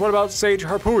 characters? What about Sage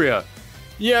Harpuria?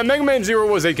 Yeah, Mega Man Zero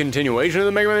was a continuation of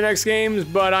the Mega Man X games,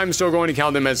 but I'm still going to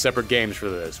count them as separate games for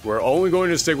this. We're only going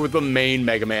to stick with the main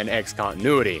Mega Man X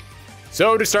continuity.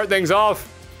 So to start things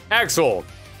off, Axel.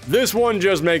 This one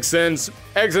just makes sense.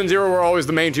 X and Zero were always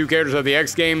the main 2 characters of the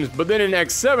X games, but then in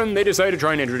X7, they decided to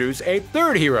try and introduce a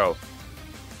 3rd hero.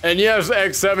 And yes,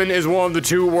 X7 is one of the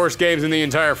 2 worst games in the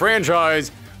entire franchise,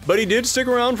 but he did stick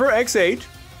around for X8,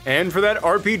 and for that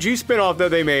RPG spin-off that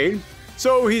they made,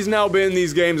 so he's now been in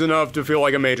these games enough to feel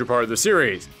like a major part of the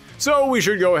series. So we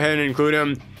should go ahead and include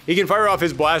him. He can fire off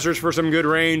his blasters for some good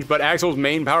range, but Axel's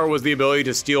main power was the ability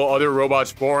to steal other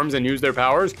robots' forms and use their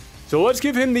powers, so let's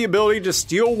give him the ability to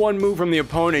steal one move from the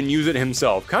opponent and use it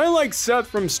himself, kind of like Seth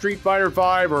from Street Fighter V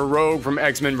or Rogue from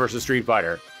X-Men vs. Street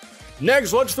Fighter.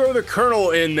 Next, let's throw the Colonel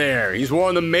in there. He's one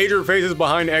of the major faces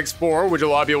behind X4, which a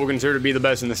lot of people consider to be the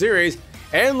best in the series,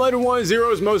 and led to one of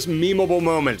Zero's most memeable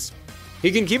moments. He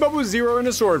can keep up with Zero in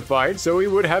a sword fight, so he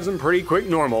would have some pretty quick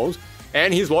normals,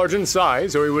 and he's large in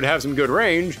size, so he would have some good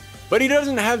range, but he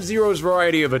doesn't have Zero's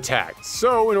variety of attacks,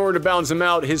 so in order to balance him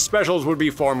out, his specials would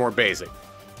be far more basic.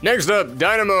 Next up,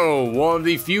 Dynamo, one of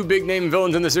the few big-name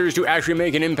villains in the series to actually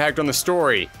make an impact on the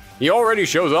story. He already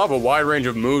shows off a wide range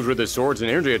of moves with his swords and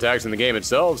energy attacks in the game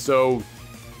itself, so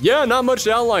yeah, not much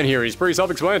to outline here, he's pretty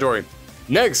self-explanatory.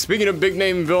 Next, speaking of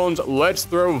big-name villains, let's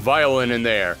throw Violin in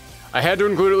there. I had to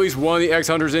include at least one of the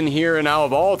X-Hunters in here, and out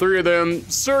of all 3 of them,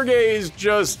 Sergei's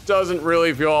just doesn't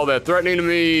really feel all that threatening to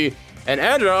me, and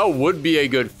Agile would be a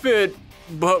good fit,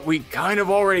 but we kind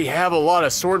of already have a lot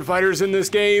of sword fighters in this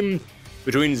game.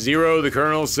 Between Zero, the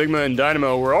Colonel, Sigma, and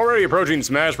Dynamo, we're already approaching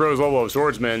Smash Bros. Level of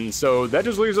swordsmen, so that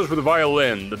just leaves us with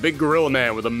Violin, the big gorilla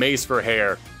man with a mace for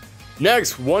hair.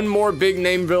 Next, one more big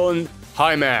name villain,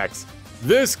 Hymax.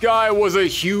 This guy was a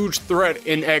huge threat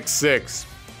in X6,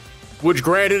 which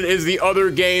granted is the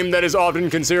other game that is often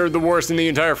considered the worst in the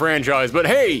entire franchise, but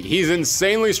hey, he's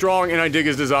insanely strong and I dig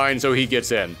his design, so he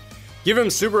gets in. Give him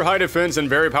super high defense and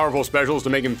very powerful specials to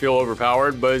make him feel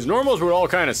overpowered, but his normals would all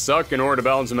kind of suck in order to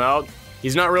balance him out.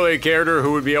 He's not really a character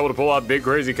who would be able to pull out big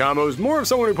crazy combos, more of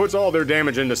someone who puts all their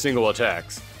damage into single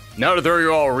attacks. Now to throw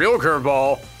you all a real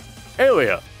curveball,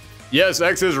 Alia. Yes,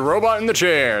 X's robot in the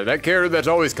chair, that character that's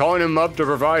always calling him up to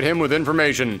provide him with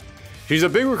information. She's a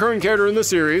big recurring character in the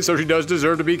series, so she does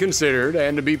deserve to be considered,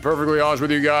 and to be perfectly honest with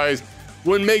you guys,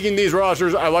 when making these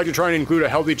rosters, I like to try and include a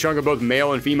healthy chunk of both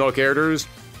male and female characters.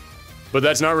 But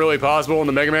that's not really possible in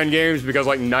the Mega Man games because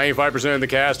like 95% of the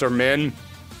cast are men,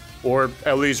 or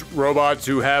at least robots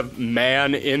who have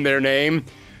man in their name.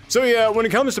 So yeah, when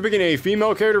it comes to picking a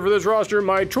female character for this roster,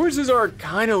 my choices are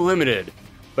kind of limited.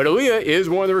 But Aaliyah is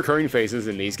one of the recurring faces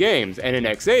in these games, and in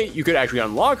X8, you could actually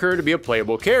unlock her to be a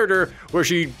playable character, where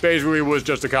she basically was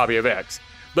just a copy of X.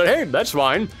 But hey, that's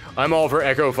fine. I'm all for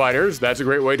Echo Fighters, that's a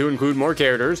great way to include more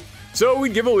characters. So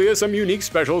we'd give Aaliyah some unique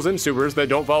specials and supers that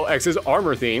don't follow X's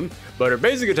armor theme, but her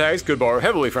basic attacks could borrow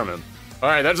heavily from him.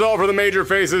 Alright, that's all for the major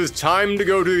faces. Time to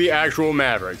go to the actual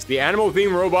Mavericks, the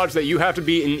animal-themed robots that you have to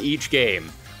beat in each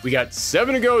game. We got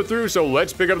 7 to go through, so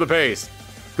let's pick up the pace.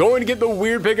 Going to get the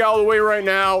weird pick out of the way right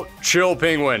now, Chill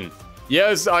Penguin.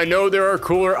 Yes, I know there are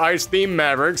cooler ice-themed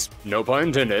Mavericks, no pun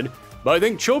intended, but I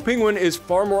think Chill Penguin is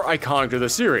far more iconic to the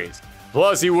series.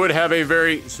 Plus, he would have a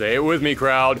very, say it with me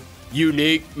crowd,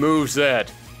 unique moveset.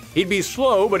 He'd be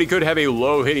slow, but he could have a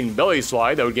low-hitting belly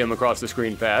slide that would get him across the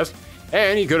screen fast.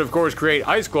 And he could of course create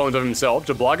ice clones of himself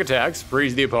to block attacks,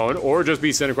 freeze the opponent, or just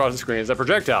be sent across the screen as a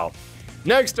projectile.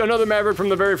 Next, another Maverick from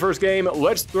the very first game,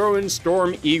 let's throw in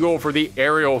Storm Eagle for the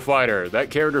aerial fighter,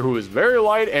 that character who is very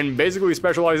light and basically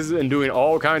specializes in doing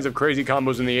all kinds of crazy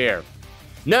combos in the air.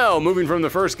 Now, moving from the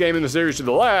first game in the series to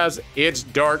the last, it's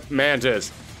Dark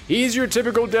Mantis. He's your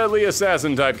typical deadly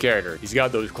assassin type character. He's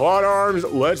got those clawed arms,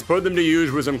 let's put them to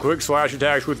use with some quick slash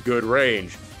attacks with good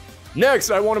range. Next,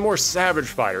 I want a more savage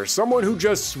fighter, someone who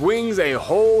just swings a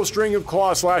whole string of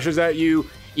claw slashes at you,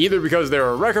 either because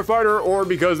they're a Rekka fighter or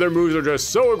because their moves are just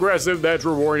so aggressive that it's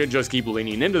rewarding to just keep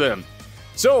leaning into them.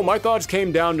 So my thoughts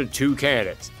came down to two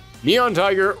candidates, Neon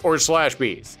Tiger or Slash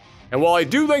Beast. And while I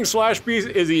do think Slash Beast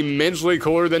is immensely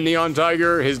cooler than Neon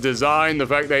Tiger, his design, the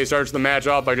fact that he starts the match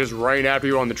off by just running after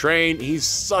you on the train, he's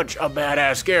such a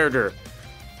badass character.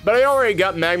 But I already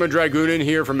got Magma Dragoon in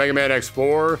here from Mega Man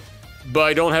X4, but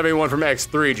I don't have anyone from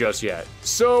X3 just yet.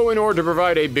 So in order to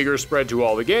provide a bigger spread to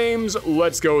all the games,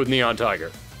 let's go with Neon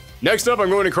Tiger. Next up, I'm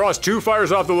going to cross two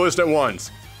fighters off the list at once.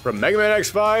 From Mega Man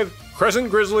X5, Crescent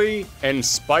Grizzly and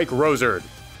Spike Rosard.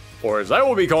 Or as I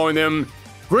will be calling them,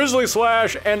 Grizzly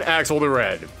Slash and Axel the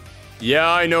Red. Yeah,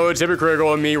 I know it's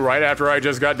hypocritical of me right after I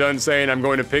just got done saying I'm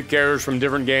going to pick characters from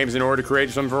different games in order to create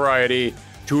some variety,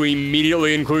 to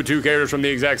immediately include two characters from the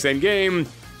exact same game,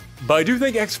 but I do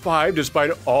think X5,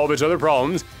 despite all of its other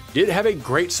problems, did have a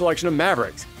great selection of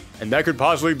Mavericks. And that could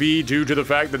possibly be due to the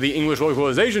fact that the English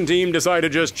localization team decided to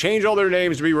just change all their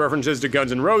names to be references to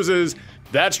Guns N' Roses.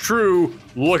 That's true,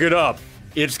 look it up.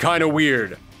 It's kinda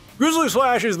weird. Grizzly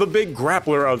Slash is the big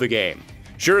grappler of the game.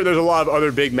 Sure, there's a lot of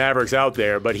other big Mavericks out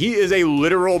there, but he is a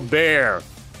literal bear.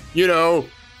 You know,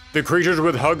 the creatures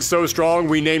with hugs so strong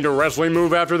we named a wrestling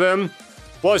move after them.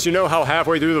 Plus, you know how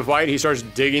halfway through the fight he starts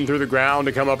digging through the ground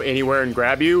to come up anywhere and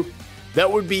grab you?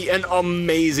 That would be an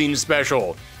amazing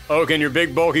special. Oh, can your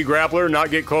big bulky grappler not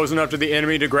get close enough to the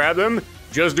enemy to grab them?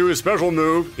 Just do his special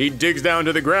move, he digs down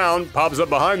to the ground, pops up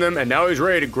behind them, and now he's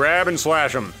ready to grab and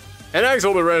slash them. And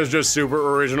Axel the Red is just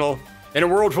super original. In a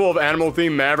world full of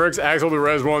animal-themed Mavericks, Axel the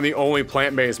Red is one of the only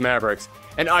plant-based Mavericks.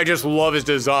 And I just love his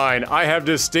design. I have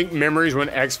distinct memories when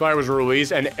X5 was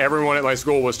released and everyone at my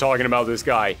school was talking about this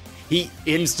guy. He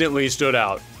instantly stood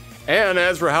out. And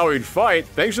as for how he'd fight,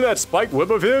 thanks to that spike whip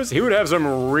of his, he would have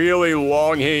some really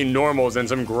long-hitting normals and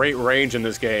some great range in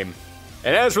this game.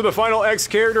 And as for the final X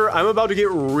character, I'm about to get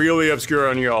really obscure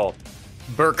on y'all.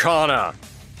 Burkana.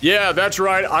 Yeah, that's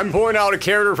right, I'm pulling out a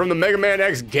character from the Mega Man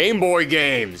X Game Boy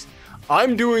games.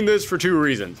 I'm doing this for two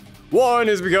reasons. One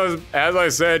is because, as I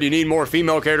said, you need more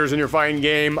female characters in your fighting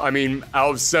game. I mean,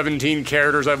 out of 17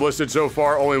 characters I've listed so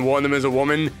far, only one of them is a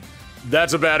woman.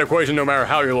 That's a bad equation no matter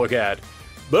how you look at.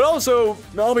 But also,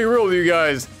 I'll be real with you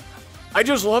guys, I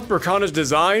just love Burkana's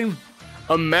design.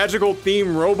 A magical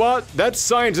theme robot, that's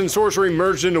science and sorcery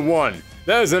merged into one.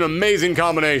 That is an amazing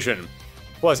combination.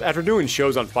 Plus, after doing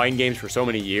shows on fighting games for so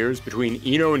many years, between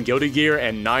Eno and Guilty Gear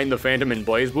and Nine the Phantom and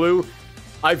BlazBlue,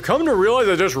 I've come to realize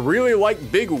I just really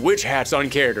like big witch hats on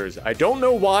characters. I don't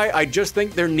know why, I just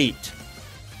think they're neat.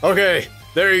 Okay,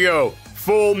 there you go.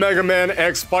 Full Mega Man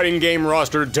X fighting game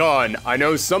roster done. I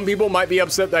know some people might be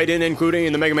upset that I didn't include any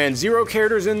of the Mega Man Zero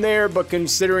characters in there, but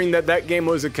considering that that game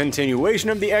was a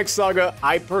continuation of the X saga,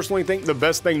 I personally think the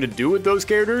best thing to do with those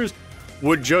characters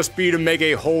would just be to make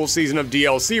a whole season of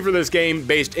DLC for this game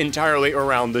based entirely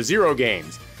around the Zero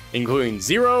games, including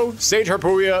Zero, Sage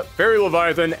Harpuya, Fairy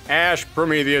Leviathan, Ash,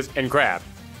 Prometheus, and Craft.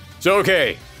 So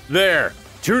okay, there,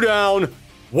 2 down,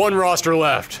 1 roster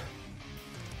left.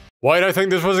 Why did I think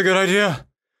this was a good idea?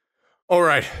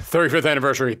 Alright, 35th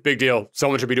anniversary, big deal.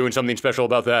 Someone should be doing something special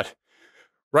about that.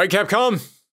 Right, Capcom?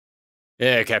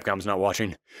 Yeah, Capcom's not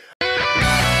watching.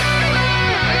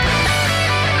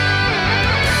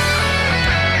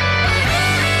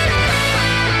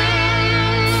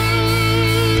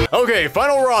 Okay,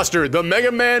 final roster, the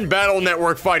Mega Man Battle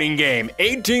Network fighting game.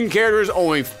 18 characters,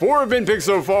 only 4 have been picked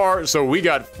so far, so we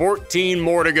got 14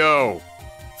 more to go.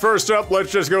 First up,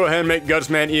 let's just go ahead and make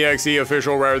Gutsman EXE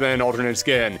official rather than an alternate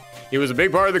skin. He was a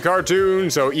big part of the cartoon,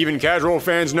 so even casual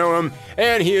fans know him,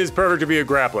 and he is perfect to be a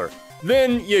grappler.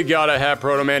 Then you gotta have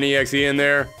Proto Man EXE in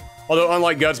there. Although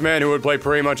unlike Gutsman, who would play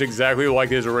pretty much exactly like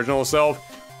his original self,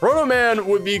 Proto Man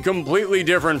would be completely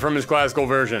different from his classical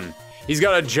version. He's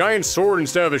got a giant sword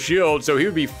instead of a shield, so he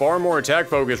would be far more attack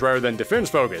focused rather than defense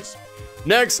focused.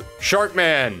 Next, Shark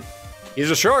Man.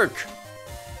 He's a shark.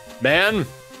 Man.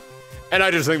 And I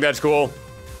just think that's cool.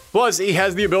 Plus, he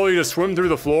has the ability to swim through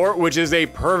the floor, which is a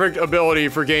perfect ability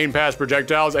for getting past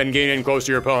projectiles and getting in close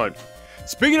to your opponent.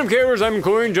 Speaking of characters I'm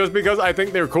including just because I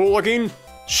think they're cool looking,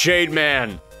 Shade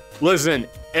Man. Listen,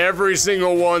 every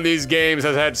single one of these games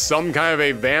has had some kind of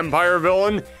a vampire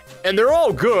villain, and they're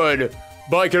all good,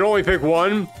 but I can only pick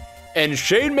one. And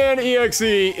Shademan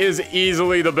EXE is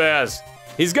easily the best.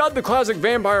 He's got the classic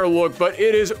vampire look, but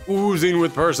it is oozing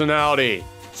with personality.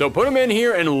 So put him in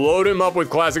here and load him up with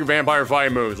classic vampire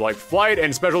fight moves, like flight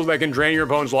and specials that can drain your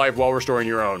opponent's life while restoring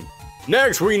your own.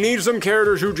 Next, we need some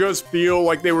characters who just feel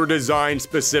like they were designed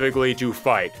specifically to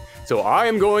fight. So I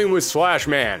am going with Slash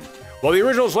Man. While the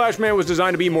original Slash Man was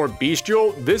designed to be more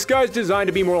bestial, this guy's designed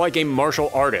to be more like a martial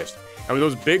artist. And with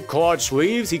those big clawed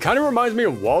sleeves, he kind of reminds me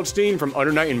of Waldstein from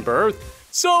Under Night and Birth.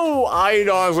 So I'd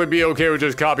honestly be okay with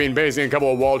just copying and pasting a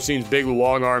couple of Waldstein's big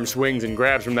long arm swings and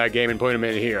grabs from that game and putting them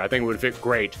in here. I think it would fit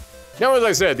great. Now, as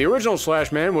I said, the original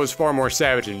Slash Man was far more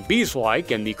savage and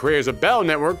beast-like, and the creators of Battle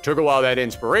Network took a lot of that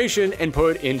inspiration and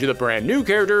put it into the brand new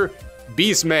character,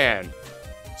 Beastman.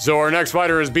 So our next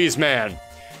fighter is Beastman.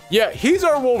 Yeah, he's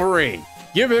our Wolverine.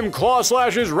 Give him claw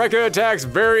slashes, Rekka attacks,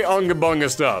 very unga-bunga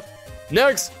stuff.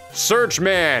 Next,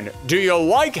 Searchman. Do you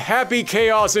like happy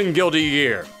chaos in Guilty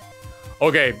Gear?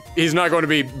 Okay, he's not going to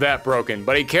be that broken,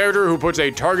 but a character who puts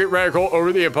a target reticle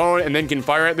over the opponent and then can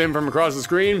fire at them from across the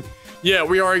screen? Yeah,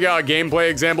 we already got a gameplay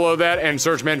example of that, and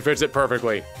Searchman fits it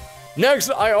perfectly.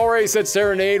 Next, I already said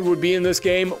Serenade would be in this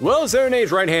game. Well,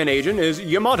 Serenade's right-hand agent is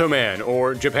Yamato Man,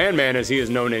 or Japan Man as he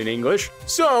is known in English,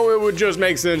 so it would just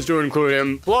make sense to include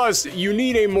him. Plus, you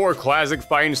need a more classic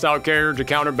fighting style character to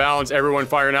counterbalance everyone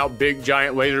firing out big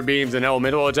giant laser beams and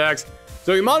elemental attacks.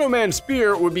 So Yamato Man's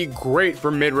spear would be great for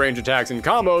mid-range attacks and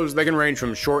combos that can range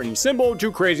from short and simple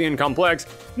to crazy and complex,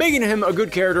 making him a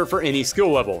good character for any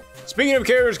skill level. Speaking of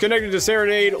characters connected to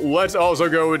Serenade, let's also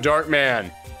go with Dark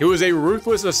Man. He was a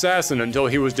ruthless assassin until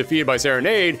he was defeated by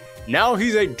Serenade. Now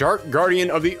he's a dark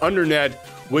guardian of the Undernet,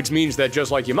 which means that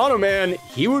just like Yamato Man,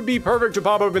 he would be perfect to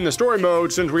pop up in the story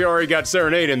mode since we already got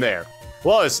Serenade in there.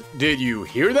 Plus, did you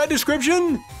hear that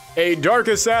description? A dark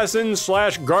assassin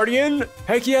slash guardian?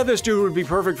 Heck yeah, this dude would be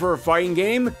perfect for a fighting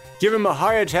game. Give him a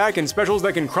high attack and specials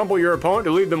that can crumple your opponent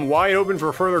to leave them wide open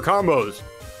for further combos.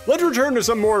 Let's return to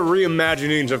some more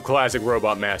reimaginings of classic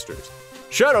Robot Masters.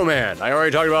 Shadow Man. I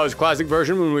already talked about his classic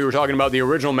version when we were talking about the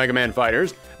original Mega Man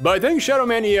fighters, but I think Shadow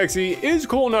Man EXE is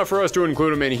cool enough for us to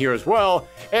include him in here as well,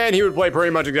 and he would play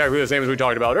pretty much exactly the same as we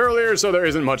talked about earlier, so there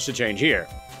isn't much to change here.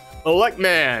 Elect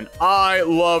Man. I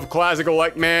love classic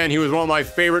Elect Man. He was one of my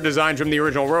favorite designs from the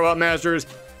original Robot Masters.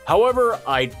 However,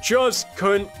 I just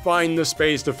couldn't find the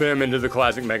space to fit him into the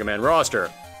classic Mega Man roster.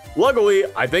 Luckily,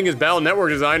 I think his Battle Network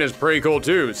design is pretty cool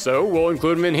too, so we'll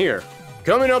include him in here.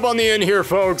 Coming up on the end here,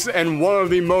 folks, and one of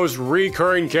the most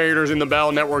recurring characters in the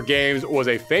Battle Network games was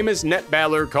a famous net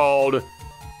battler called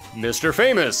Mr.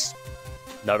 Famous.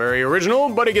 Not very original,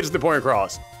 but he gets the point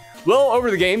across. Well, over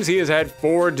the games, he has had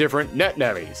 4 different net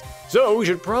navies, so we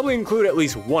should probably include at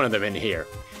least one of them in here.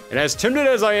 And as tempted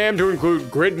as I am to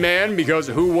include Gridman, because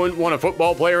who wouldn't want a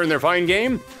football player in their fighting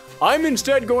game, I'm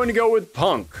instead going to go with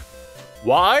Punk.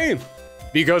 Why?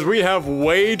 Because we have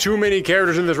way too many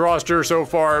characters in this roster so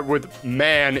far with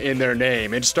man in their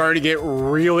name. It's starting to get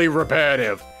really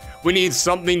repetitive. We need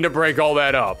something to break all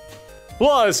that up.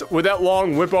 Plus, with that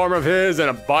long whip arm of his and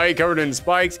a body covered in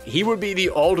spikes, he would be the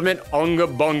ultimate Unga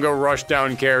Bunga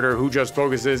rushdown character who just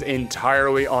focuses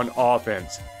entirely on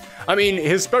offense. I mean,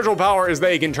 his special power is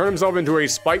that he can turn himself into a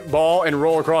spiked ball and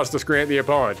roll across the screen at the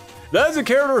opponent. That is a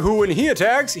character who, when he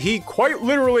attacks, he quite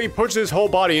literally puts his whole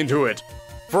body into it.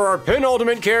 For our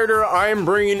penultimate character, I am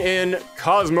bringing in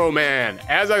Cosmo Man.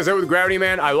 As I said with Gravity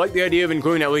Man, I like the idea of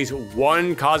including at least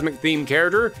one cosmic-themed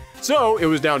character, so it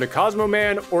was down to Cosmo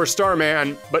Man or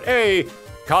Starman, but A,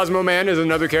 Cosmo Man is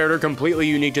another character completely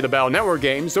unique to the Battle Network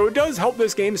game, so it does help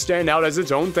this game stand out as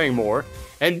its own thing more,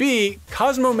 and B,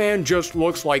 Cosmo Man just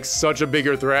looks like such a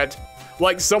bigger threat,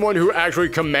 like someone who actually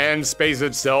commands space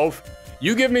itself.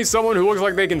 You give me someone who looks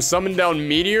like they can summon down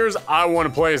meteors, I want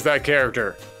to play as that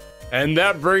character. And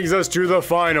that brings us to the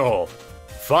final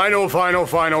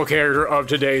character of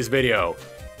today's video.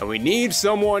 And we need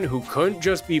someone who couldn't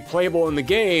just be playable in the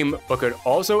game, but could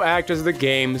also act as the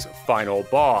game's final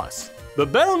boss. The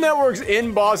Battle Network's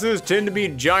end bosses tend to be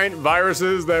giant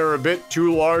viruses that are a bit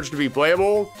too large to be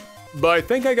playable, but I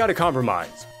think I got a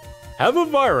compromise. Have a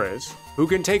virus who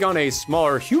can take on a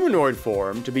smaller humanoid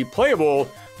form to be playable,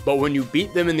 but when you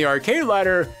beat them in the arcade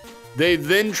ladder, they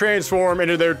then transform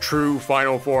into their true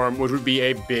final form, which would be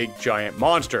a big giant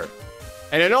monster.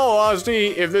 And in all honesty,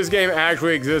 if this game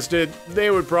actually existed,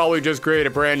 they would probably just create a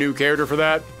brand new character for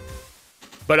that.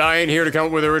 But I ain't here to come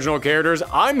up with original characters,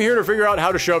 I'm here to figure out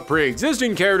how to shove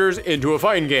pre-existing characters into a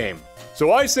fighting game.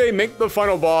 So I say make the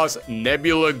final boss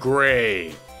Nebula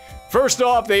Gray. First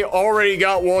off, they already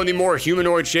got one of the more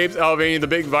humanoid shapes out of any of the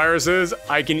big viruses.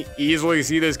 I can easily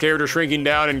see this character shrinking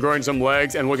down and growing some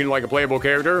legs and looking like a playable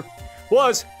character.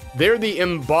 Plus, they're the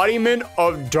embodiment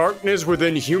of darkness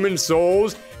within human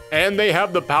souls, and they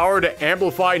have the power to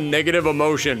amplify negative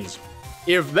emotions.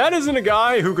 If that isn't a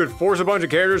guy who could force a bunch of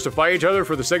characters to fight each other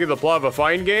for the sake of the plot of a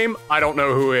fighting game, I don't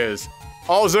know who is.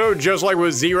 Also, just like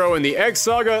with Zero in the X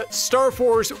Saga, Star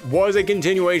Force was a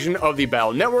continuation of the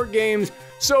Battle Network games,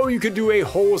 so you could do a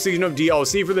whole season of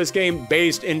DLC for this game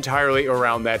based entirely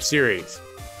around that series.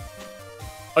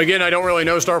 Again, I don't really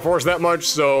know Star Force that much,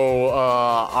 so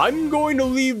I'm going to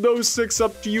leave those 6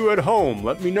 up to you at home.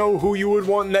 Let me know who you would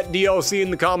want in that DLC in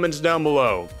the comments down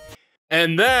below.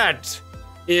 And that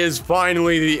is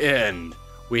finally the end.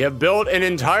 We have built an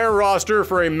entire roster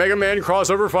for a Mega Man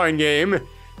crossover fighting game,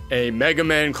 a Mega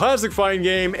Man Classic fighting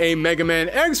game, a Mega Man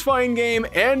X fighting game,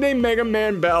 and a Mega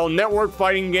Man Battle Network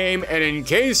fighting game. And in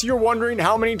case you're wondering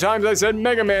how many times I said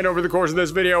Mega Man over the course of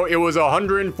this video, it was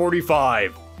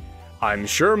 145. I'm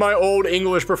sure my old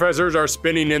English professors are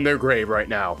spinning in their grave right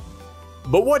now.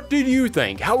 But what did you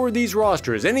think? How were these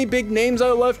rosters? Any big names I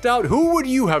left out? Who would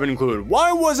you have included?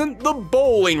 Why wasn't the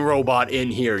bowling robot in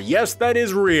here? Yes, that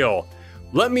is real.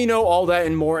 Let me know all that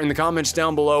and more in the comments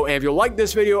down below. And if you like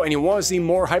this video and you want to see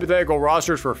more hypothetical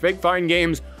rosters for fake fighting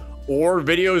games or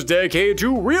videos dedicated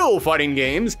to real fighting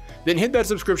games, then hit that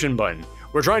subscription button.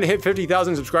 We're trying to hit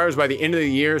 50,000 subscribers by the end of the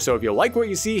year, so if you like what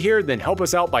you see here, then help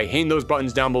us out by hitting those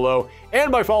buttons down below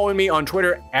and by following me on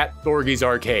Twitter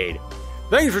 @Thorgy'sArcade.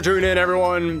 Thanks for tuning in,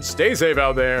 everyone. Stay safe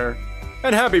out there,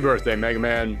 and happy birthday, Mega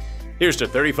Man. Here's to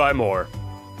 35 more.